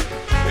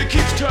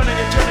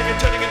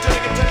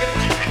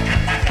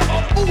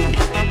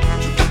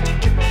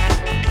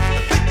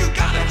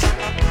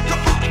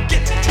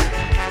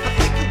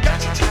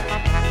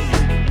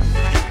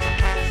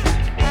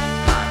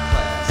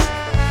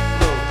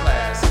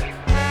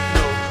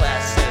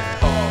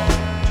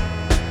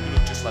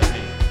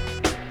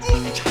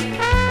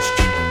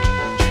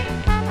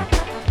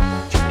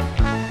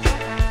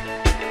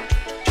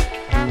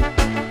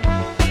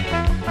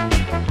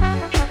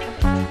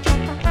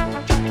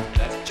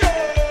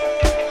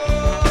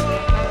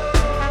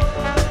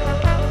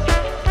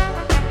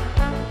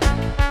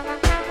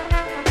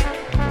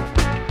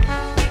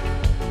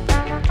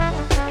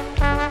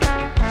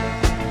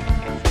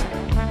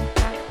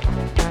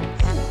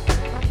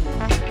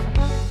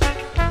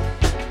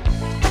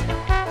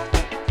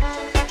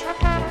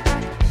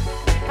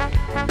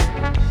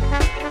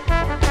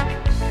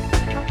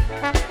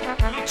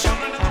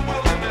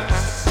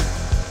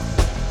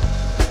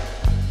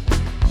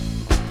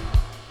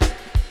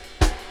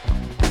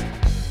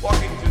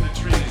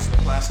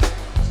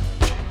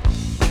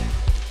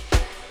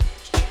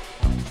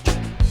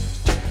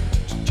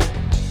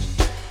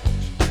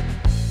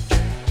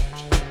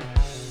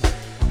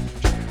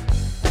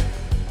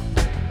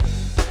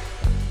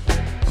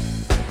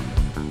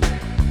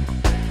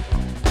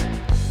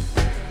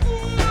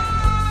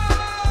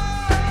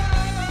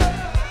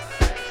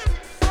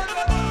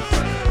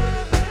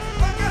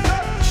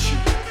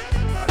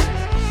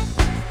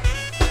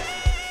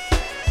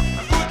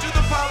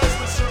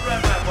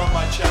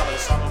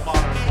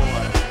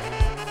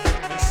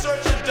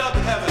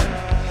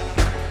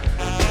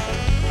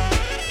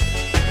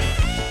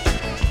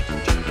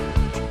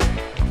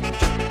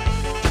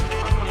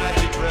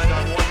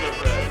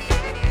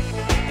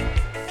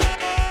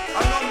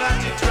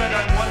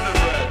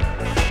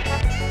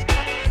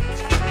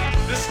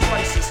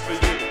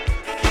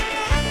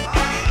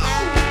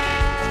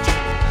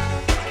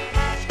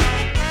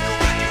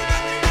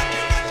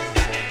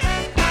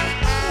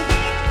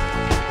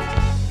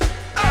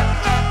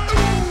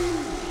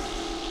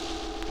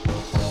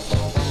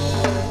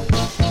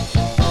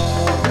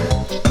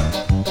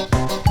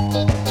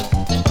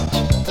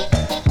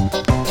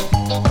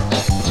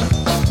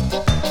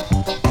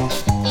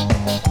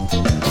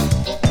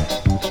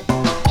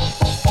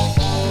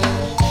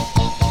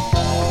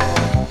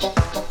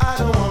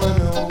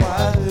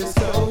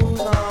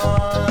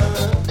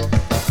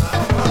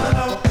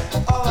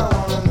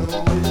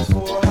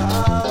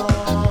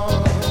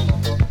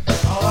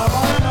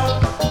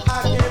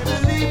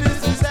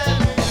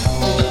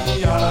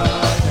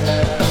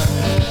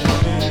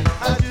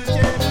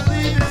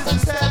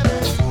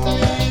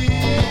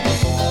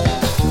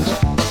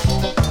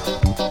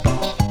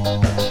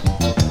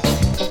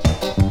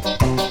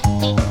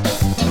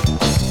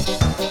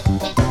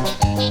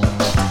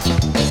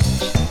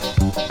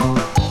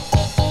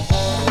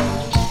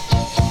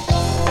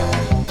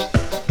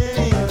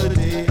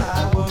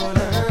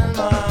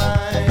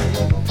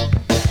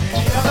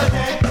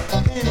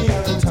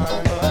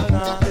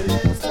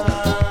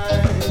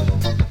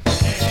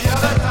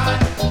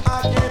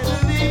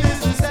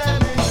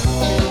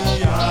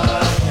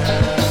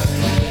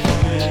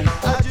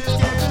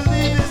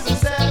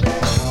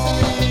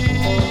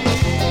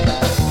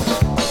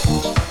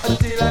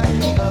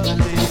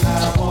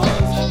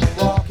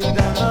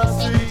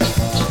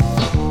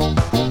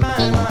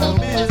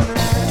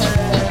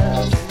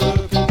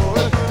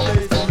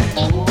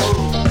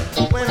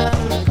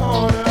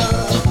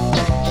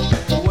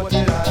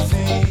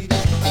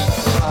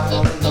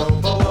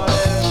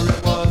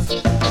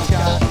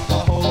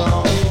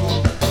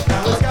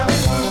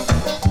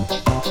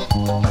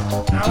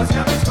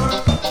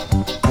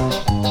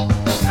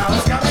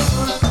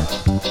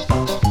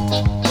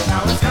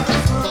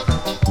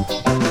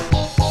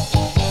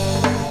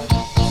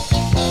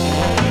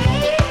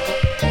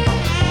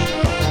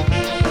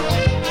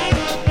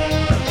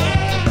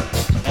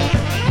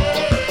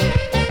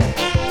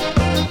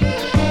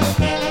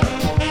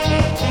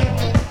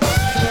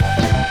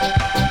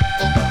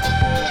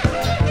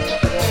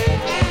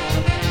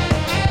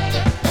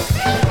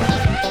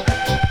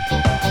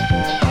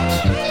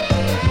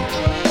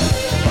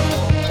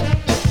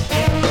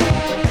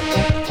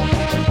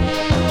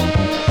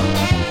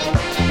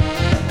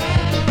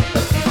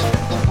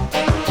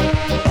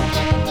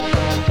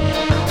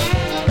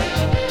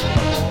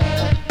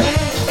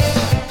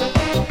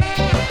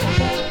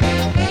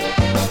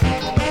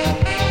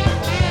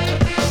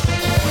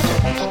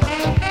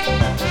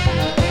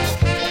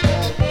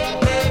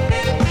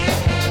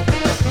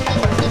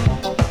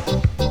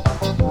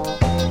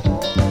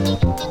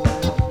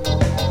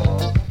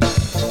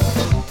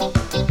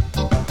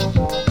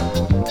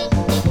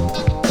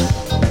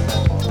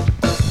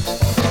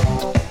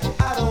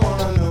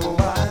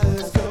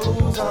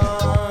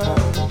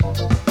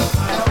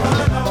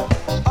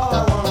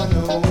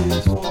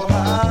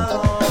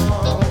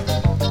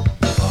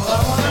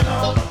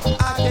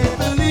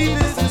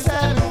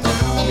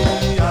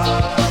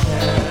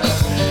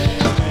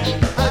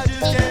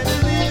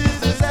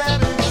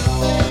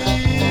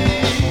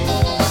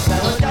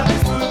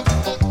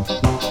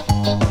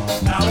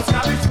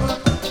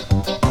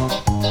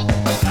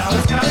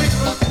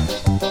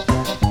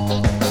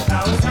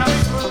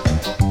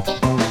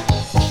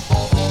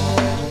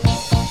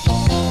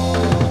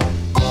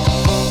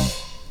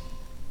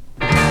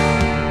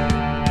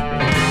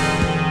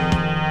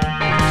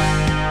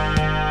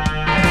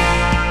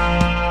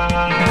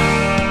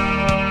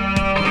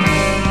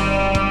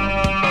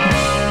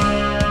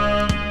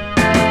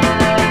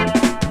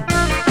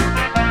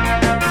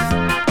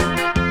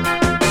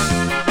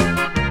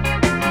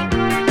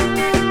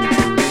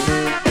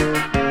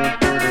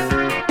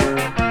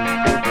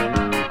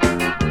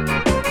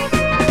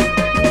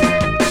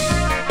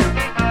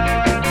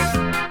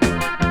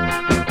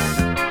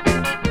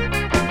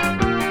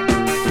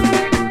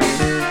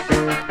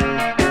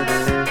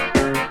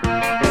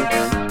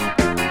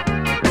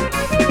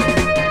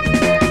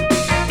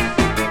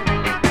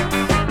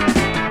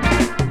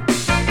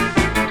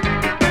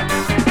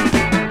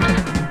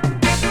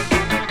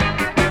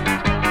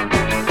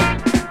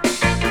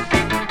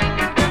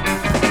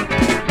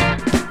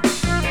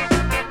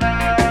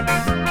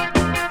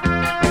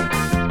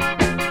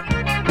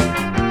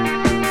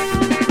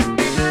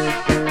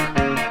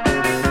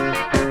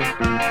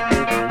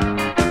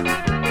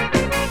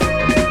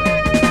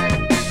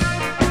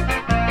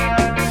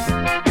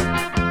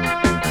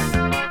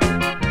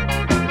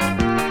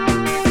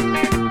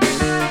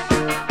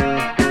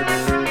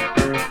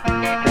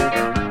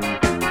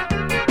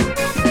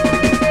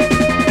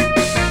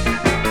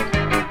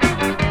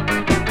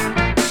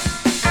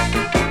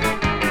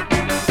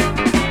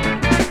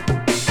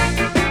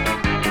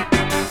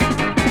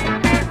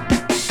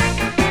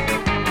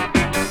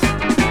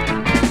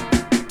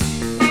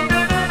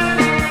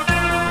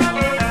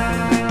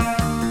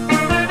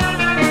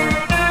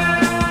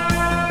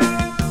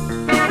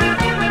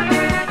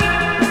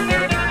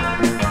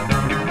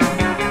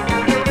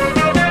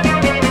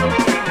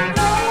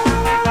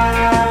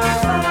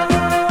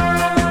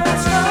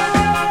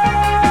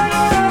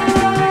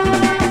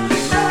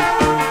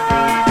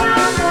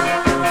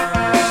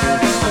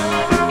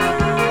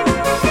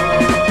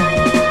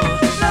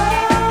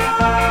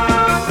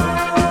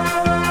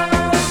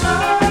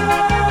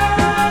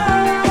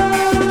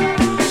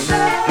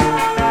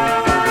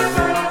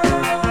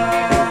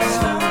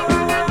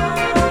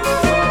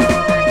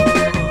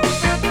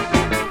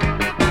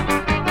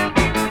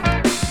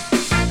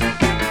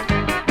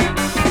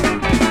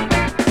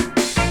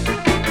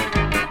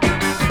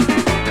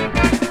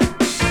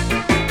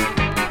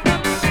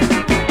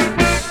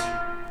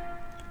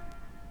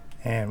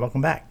 welcome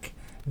back.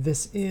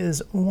 This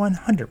is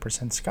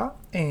 100% Ska,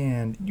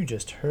 and you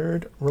just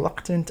heard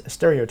Reluctant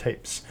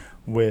Stereotypes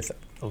with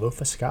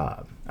Lofa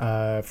Ska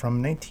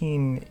from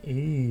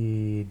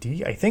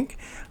 1980, I think,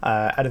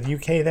 out of the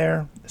UK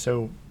there.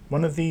 So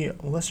one of the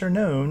lesser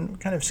known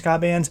kind of ska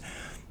bands.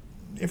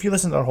 If you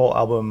listen to their whole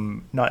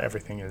album, not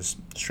everything is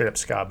straight up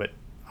ska, but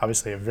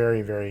obviously a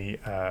very, very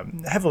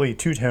heavily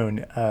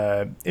two-tone,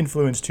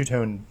 influenced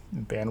two-tone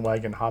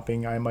bandwagon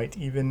hopping, I might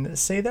even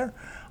say there,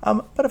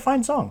 but a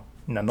fine song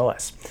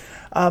nonetheless.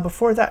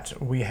 Before that,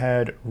 we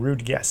had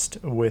Rude Guest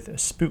with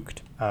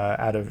Spooked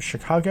out of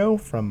Chicago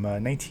from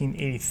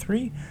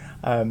 1983.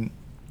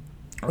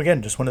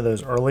 Again, just one of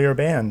those earlier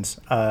bands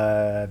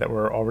that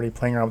were already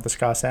playing around with the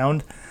ska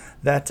sound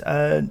that,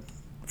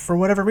 for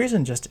whatever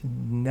reason, just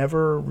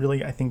never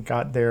really, I think,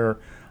 got their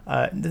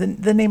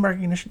the name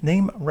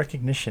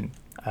recognition.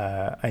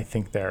 I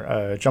think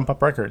there, Jump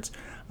Up Records,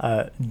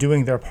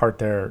 doing their part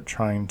there,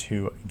 trying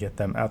to get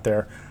them out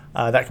there.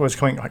 That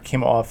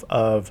came off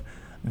of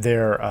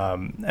their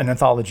an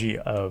anthology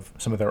of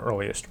some of their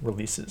earliest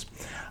releases.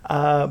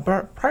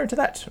 But prior to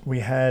that,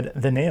 we had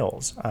The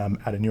Nails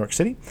out of New York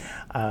City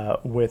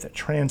with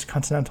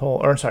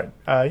Transcontinental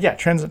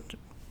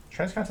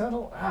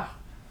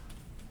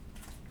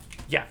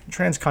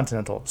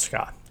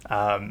Ska.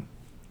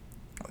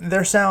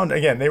 Their sound,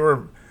 again,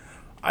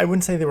 I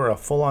wouldn't say they were a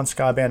full-on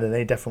ska band, and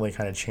they definitely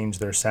kind of changed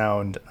their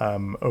sound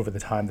over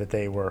the time that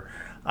they were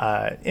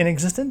in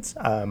existence,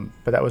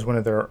 but that was one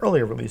of their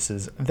earlier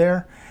releases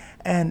there.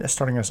 And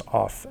starting us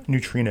off,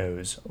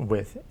 Neutrinos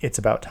with It's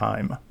About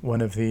Time,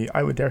 one of the,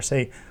 I would dare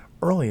say,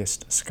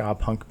 earliest ska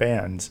punk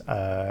bands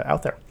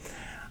out there.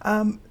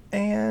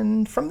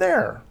 And from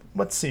there,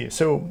 let's see.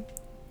 So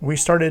we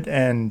started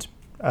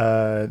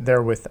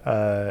there with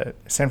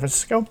San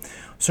Francisco.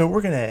 So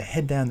we're going to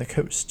head down the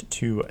coast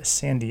to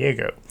San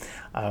Diego.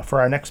 For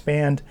our next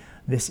band,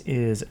 this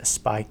is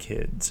Spy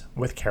Kids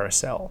with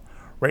Carousel,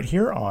 right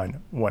here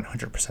on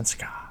 100%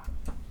 Ska.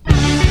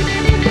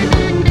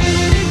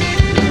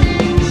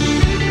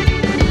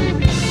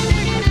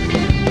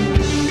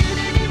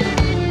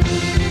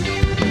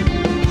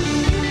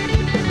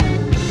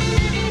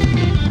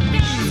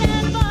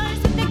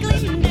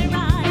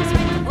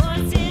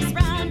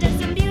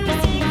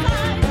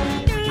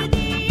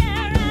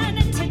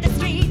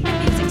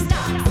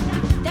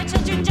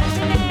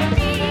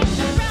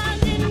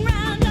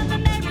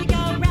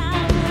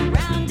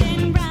 Round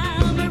and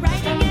round, we're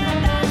riding a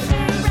bus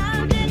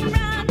round and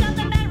round on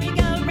the merry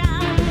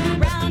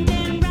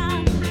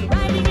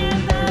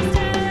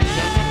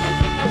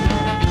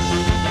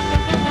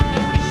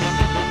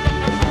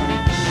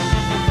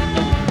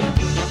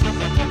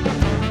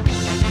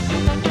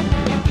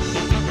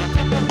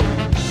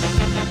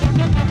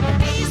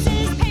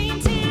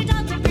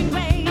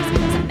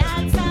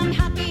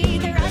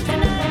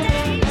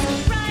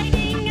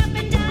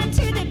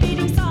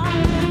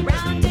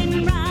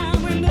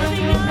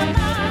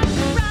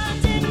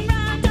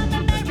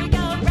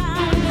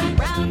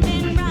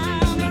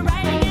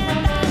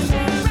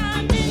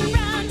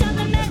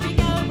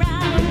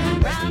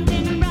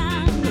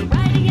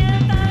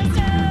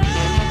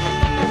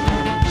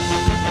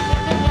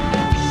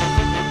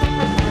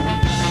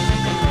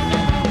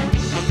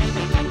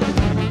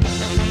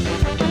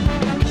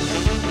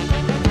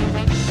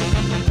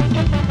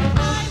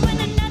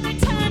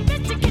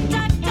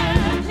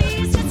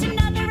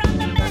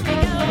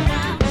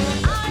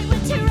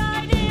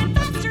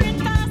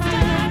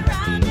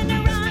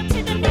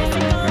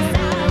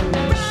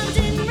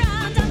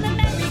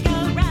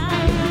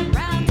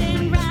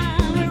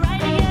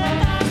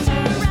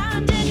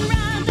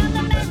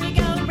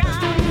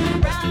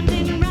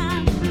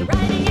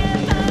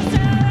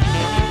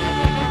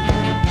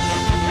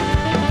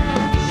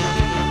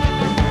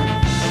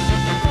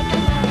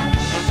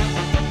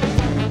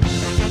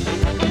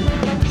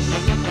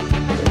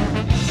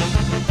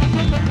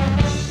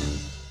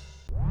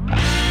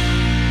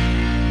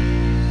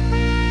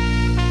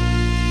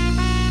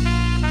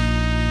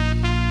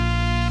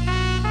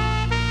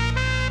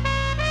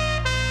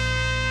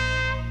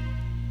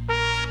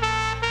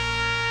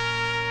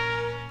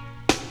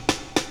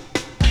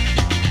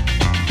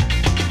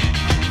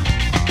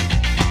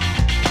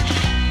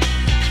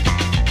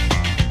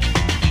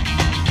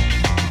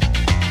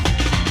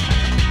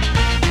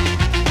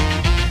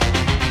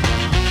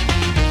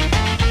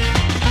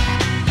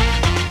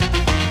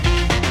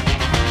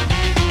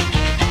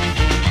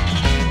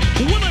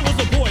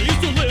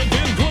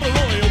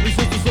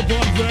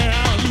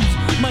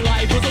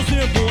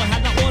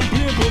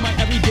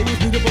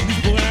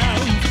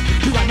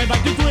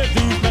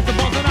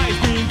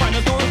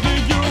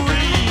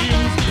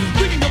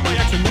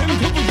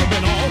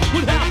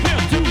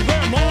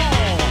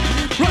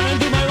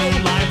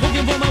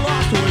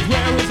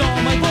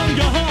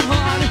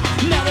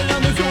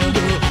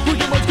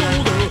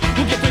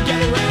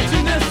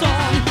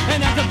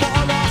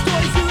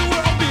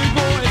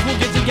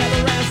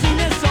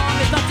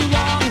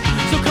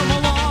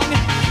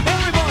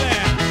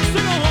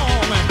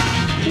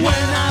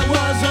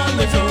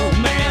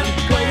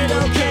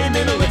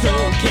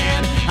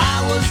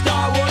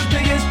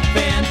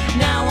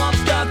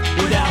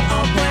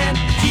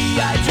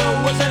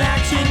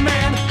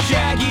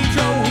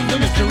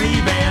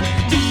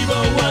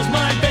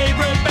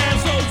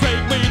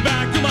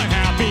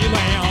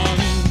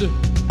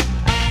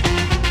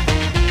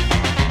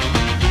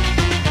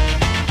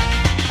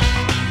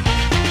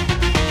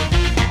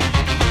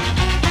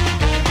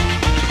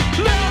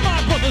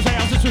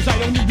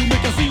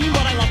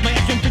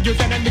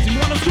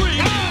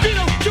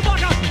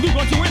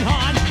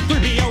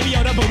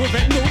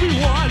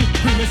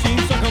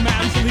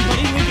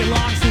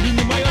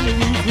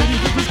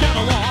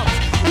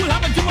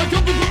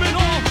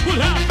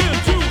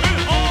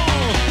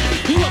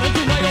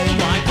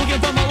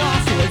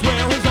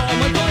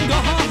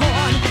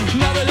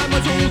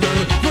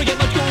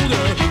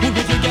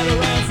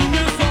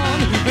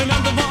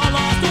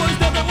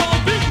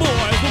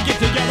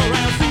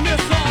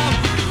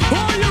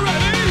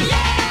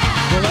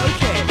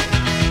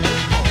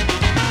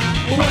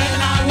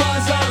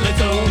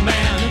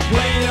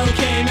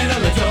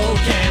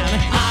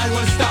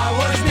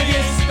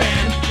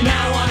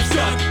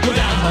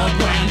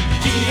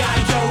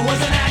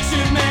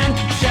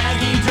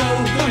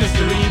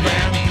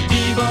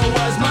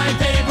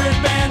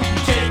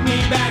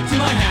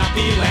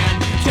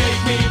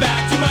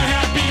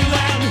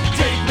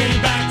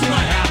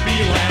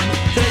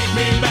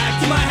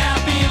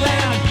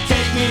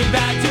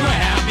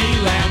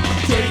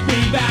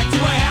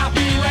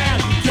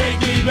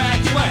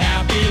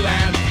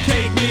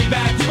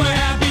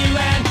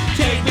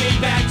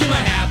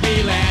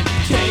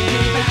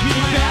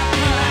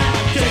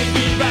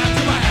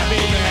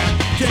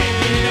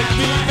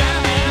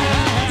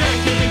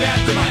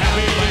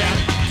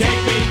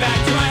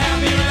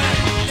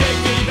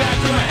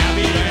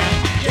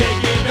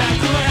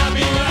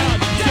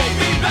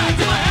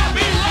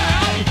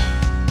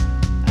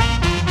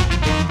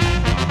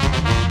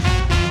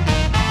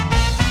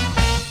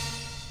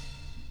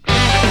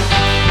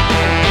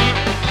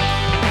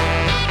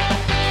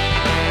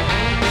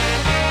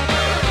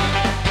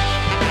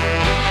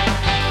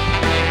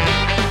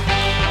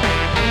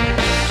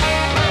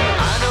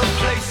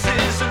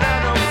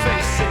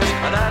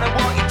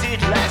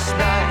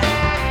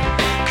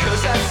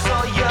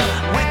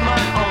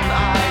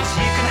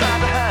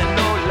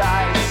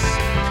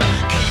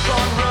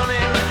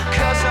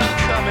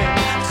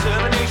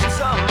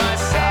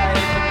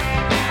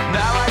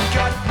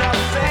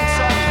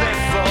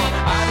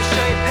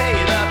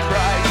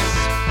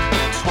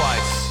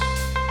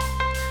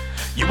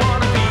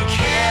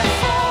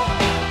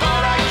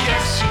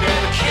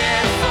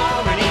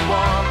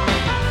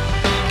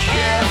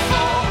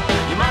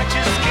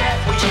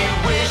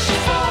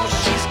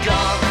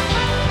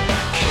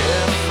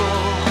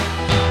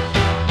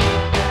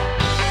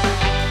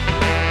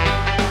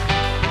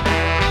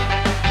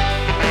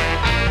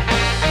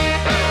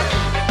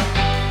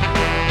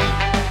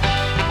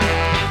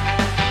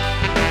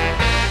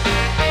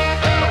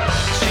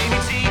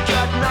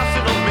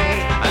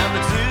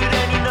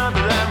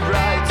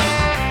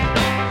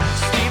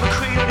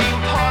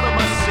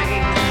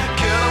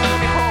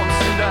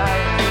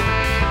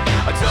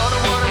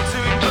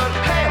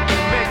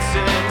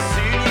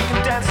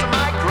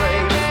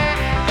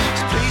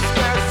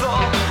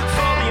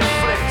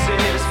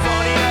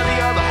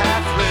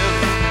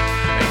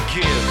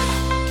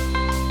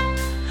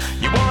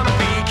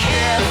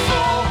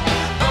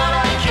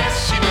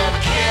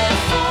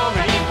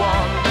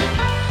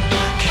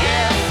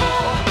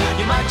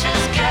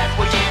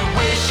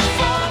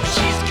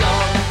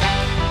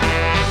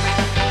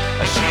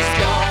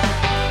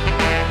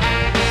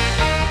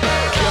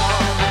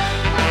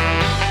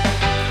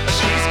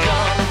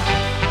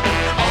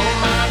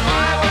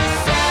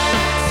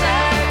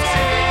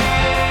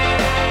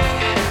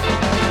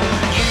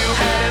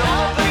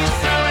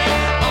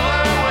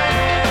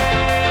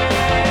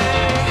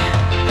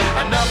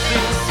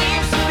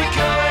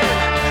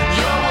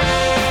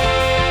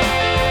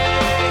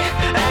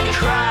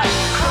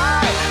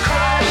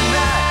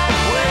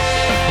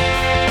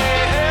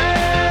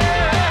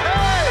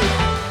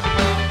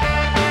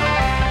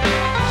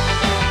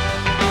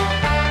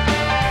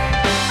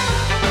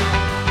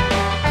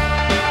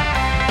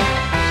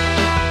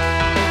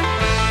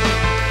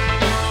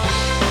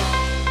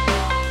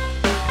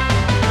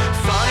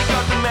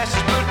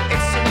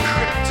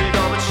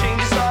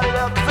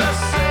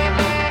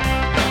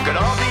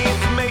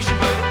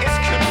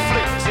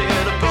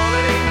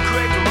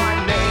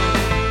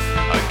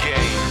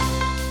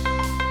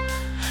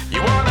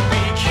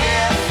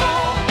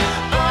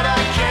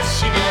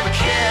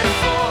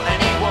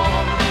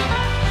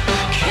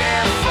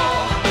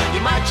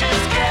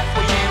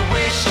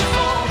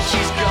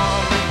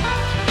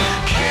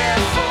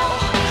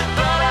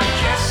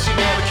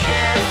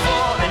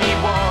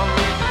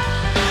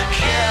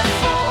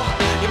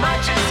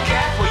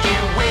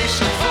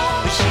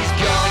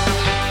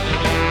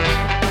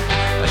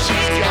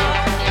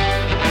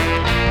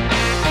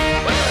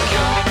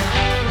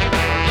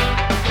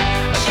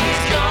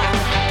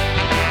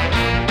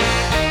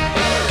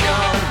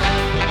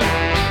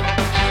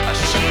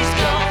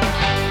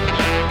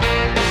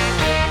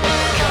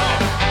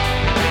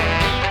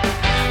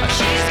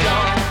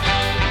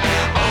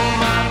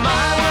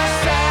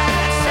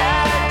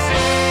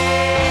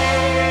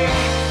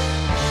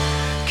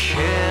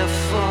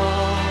careful.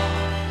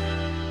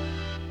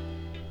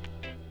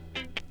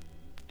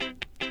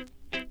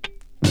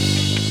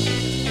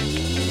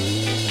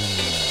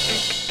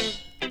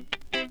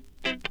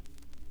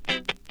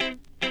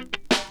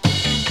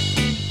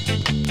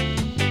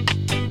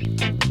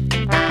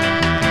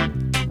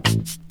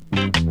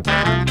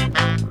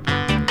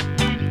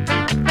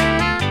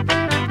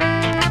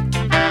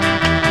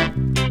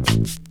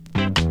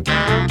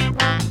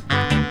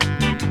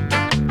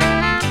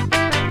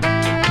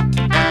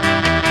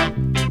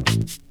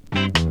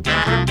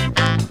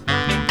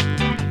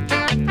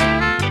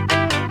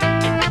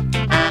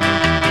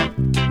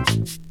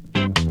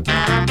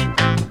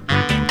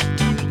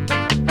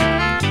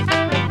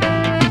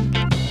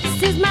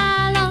 This is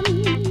my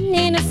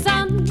lonely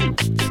sun,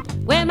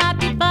 where my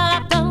people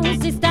have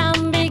those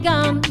down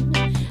begun.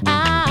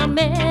 I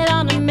met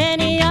on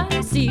many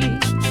a sea.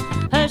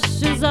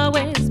 Hush will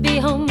always be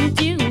home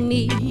to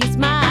me.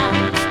 Smile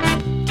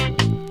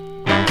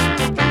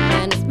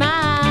and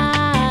smile.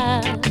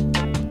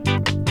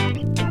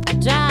 I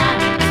try.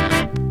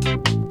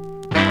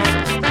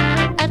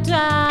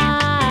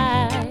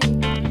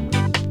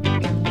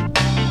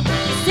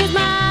 This is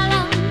my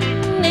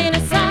lonely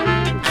sun.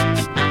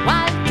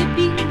 Wife to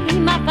be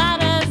my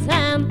father's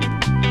hand.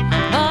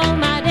 All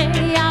my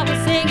day I was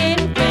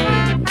singing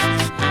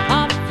praise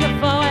of your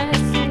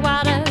forest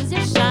waters,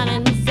 your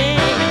shining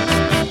saint,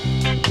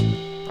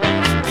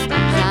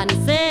 shining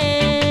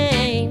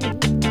saint.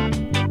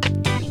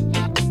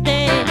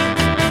 Stay,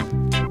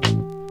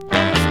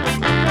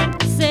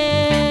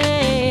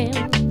 saint.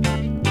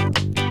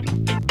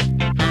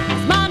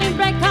 As morning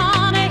break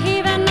on a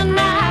heaving the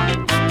night,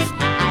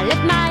 I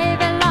lift my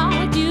heavy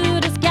Lord to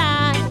the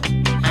sky.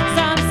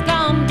 Sun's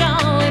come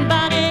down and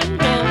burning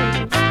low.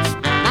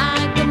 I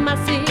give my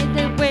seat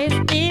the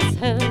waste is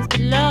hers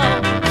below.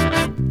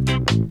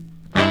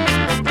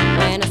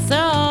 When I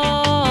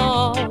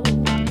saw,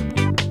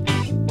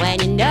 when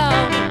you know,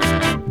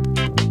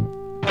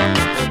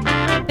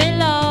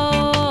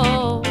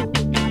 below.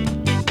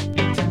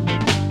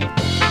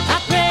 I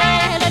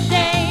pray the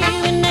day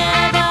will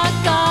never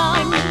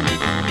come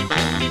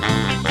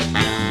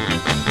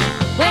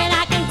when I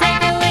can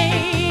take away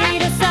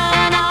the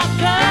sun of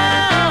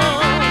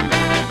gold.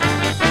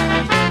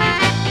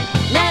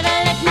 Never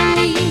let me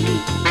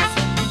meet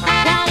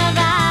kind of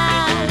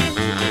eyes.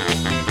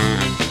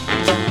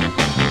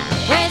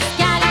 Where's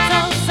got its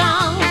own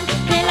song,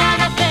 till I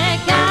get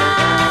back out.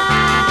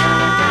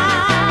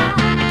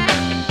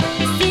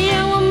 See a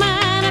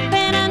woman up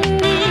in her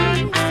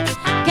knees,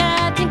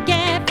 cutting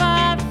care for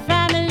her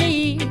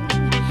family.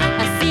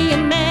 I see a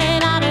man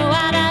on the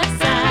water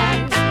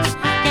side,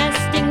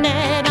 casting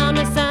net on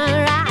the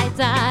sunrise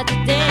of the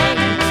day.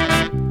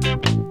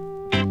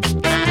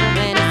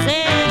 When I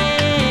say,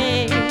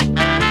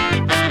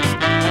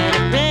 when I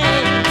pray,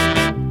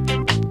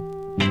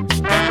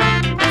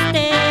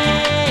 stay.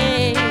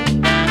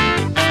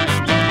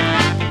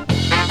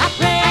 I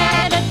pray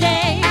the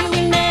day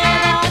will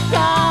never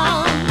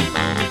come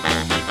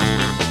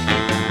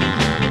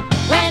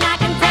when I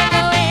can take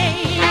away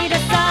the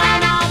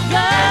sun of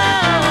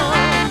gold.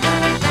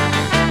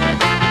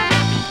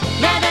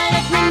 Never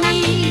let me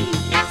meet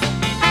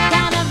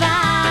kind of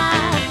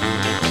vibe.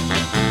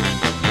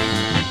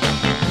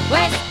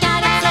 Where's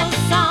got its own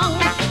song,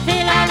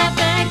 feel all of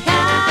the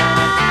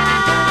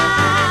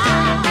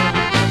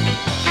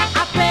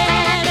I pray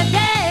the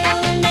day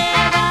will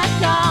never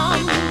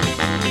come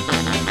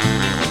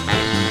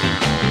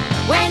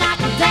when I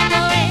can take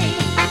away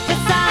the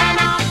sun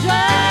of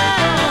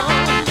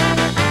gold.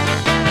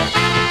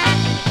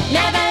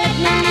 Never let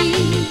me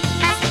meet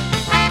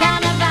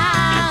kind of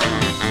vibe.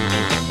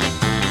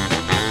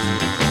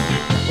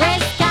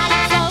 Where's got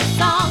its own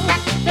song,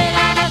 feel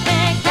all of the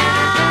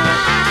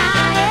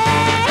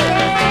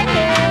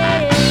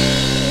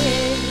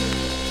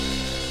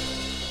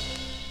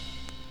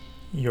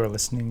You're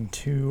listening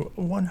to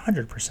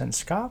 100%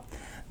 Ska.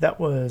 That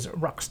was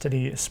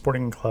Rocksteady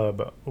Sporting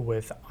Club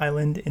with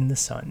Island in the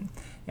Sun.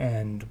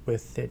 And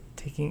with it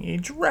taking a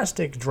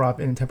drastic drop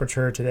in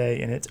temperature today,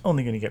 and it's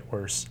only going to get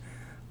worse,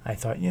 I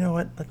thought, you know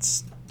what,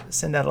 let's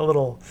send out a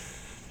little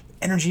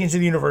energy into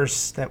the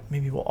universe that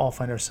maybe we'll all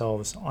find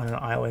ourselves on an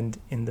island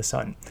in the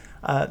sun.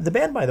 The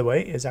band, by the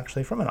way, is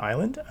actually from an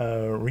island,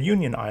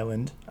 Reunion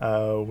Island,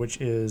 which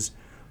is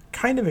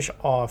kind of ish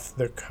off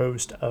the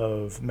coast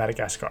of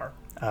Madagascar,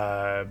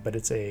 but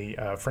it's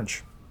a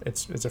French.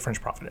 It's a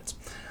French province.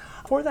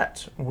 For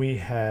that, we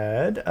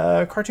had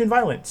Cartoon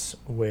Violence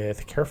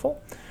with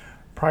Careful.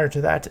 Prior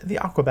to that, the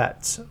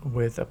Aquabats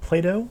with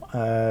Play-Doh.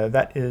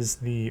 That is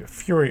the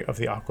Fury of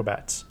the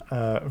Aquabats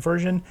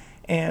version.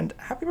 And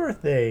happy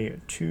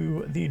birthday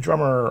to the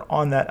drummer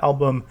on that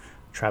album,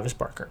 Travis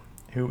Barker,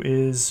 who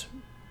is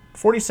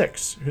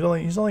 46.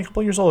 He's only a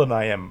couple years older than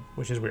I am,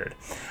 which is weird.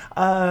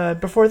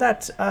 Before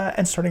that,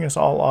 and starting us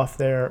all off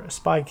there,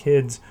 Spy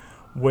Kids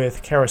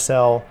with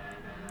Carousel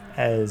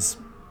as...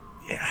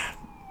 yeah.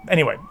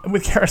 Anyway,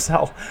 with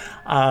Carousel,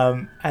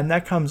 and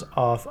that comes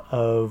off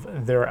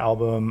of their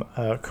album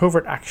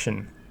Covert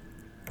Action,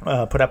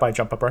 put out by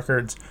Jump Up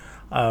Records.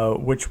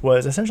 which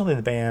was essentially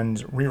the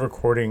band's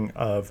re-recording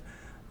of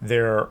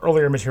their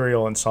earlier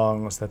material and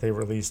songs that they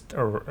released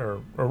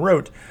or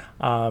wrote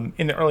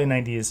in the early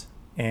 90s.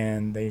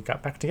 And they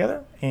got back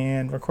together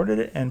and recorded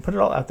it and put it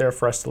all out there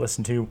for us to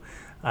listen to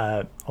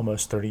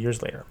almost 30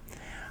 years later.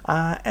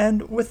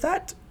 And with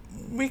that,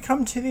 we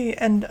come to the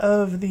end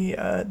of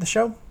the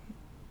show.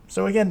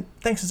 So again,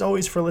 thanks as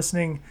always for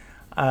listening.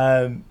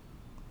 I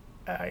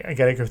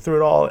gotta go through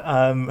it all.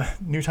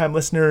 New time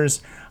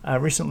listeners,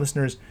 recent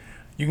listeners,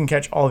 you can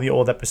catch all the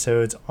old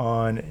episodes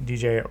on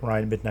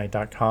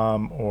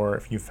djryanmidnight.com, or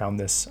if you found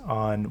this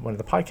on one of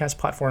the podcast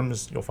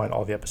platforms, you'll find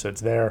all the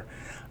episodes there.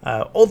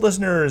 Old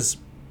listeners,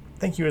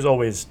 thank you as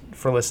always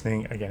for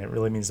listening. Again, it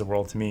really means the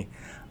world to me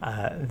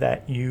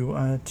that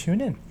you tune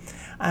in.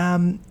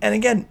 And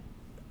again,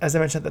 as I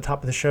mentioned at the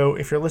top of the show,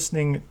 if you're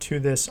listening to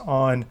this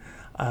on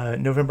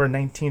November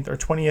 19th or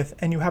 20th,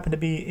 and you happen to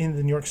be in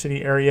the New York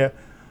City area,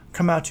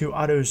 come out to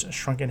Otto's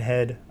Shrunken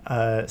Head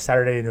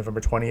Saturday,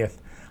 November 20th.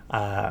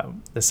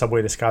 The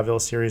Subway to Scottville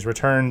series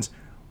returns.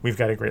 We've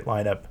got a great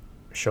lineup.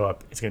 Show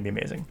up. It's going to be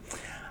amazing.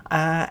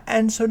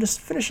 And so to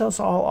finish us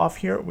all off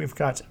here, we've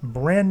got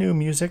brand new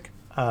music,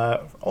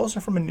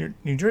 also from a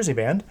New Jersey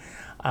band.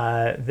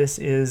 This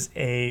is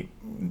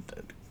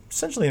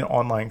essentially an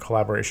online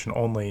collaboration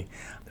only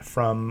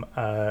from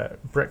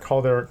Brett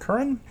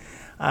Calder-Curran.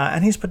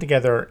 And he's put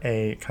together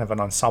a kind of an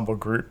ensemble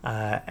group,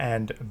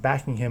 and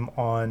backing him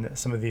on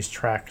some of these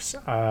tracks,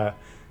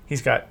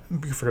 he's got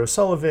Buford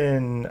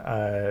O'Sullivan,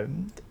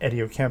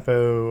 Eddie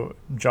Ocampo,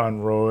 John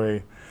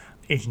Roy,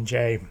 Agent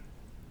J.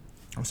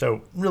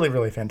 So really,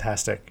 really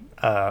fantastic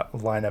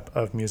lineup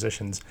of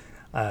musicians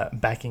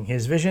backing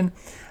his vision.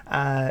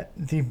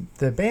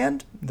 The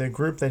band, the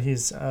group that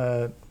he's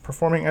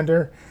performing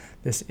under,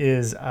 this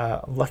is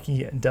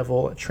Lucky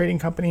Devil Trading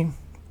Company.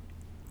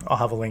 I'll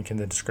have a link in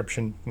the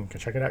description. You can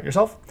check it out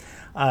yourself.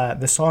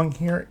 The song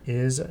here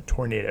is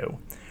Tornado,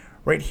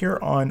 right here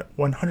on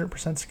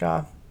 100%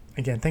 Ska.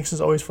 Again, thanks as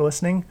always for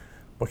listening.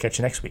 We'll catch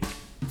you next week.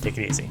 Take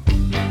it easy.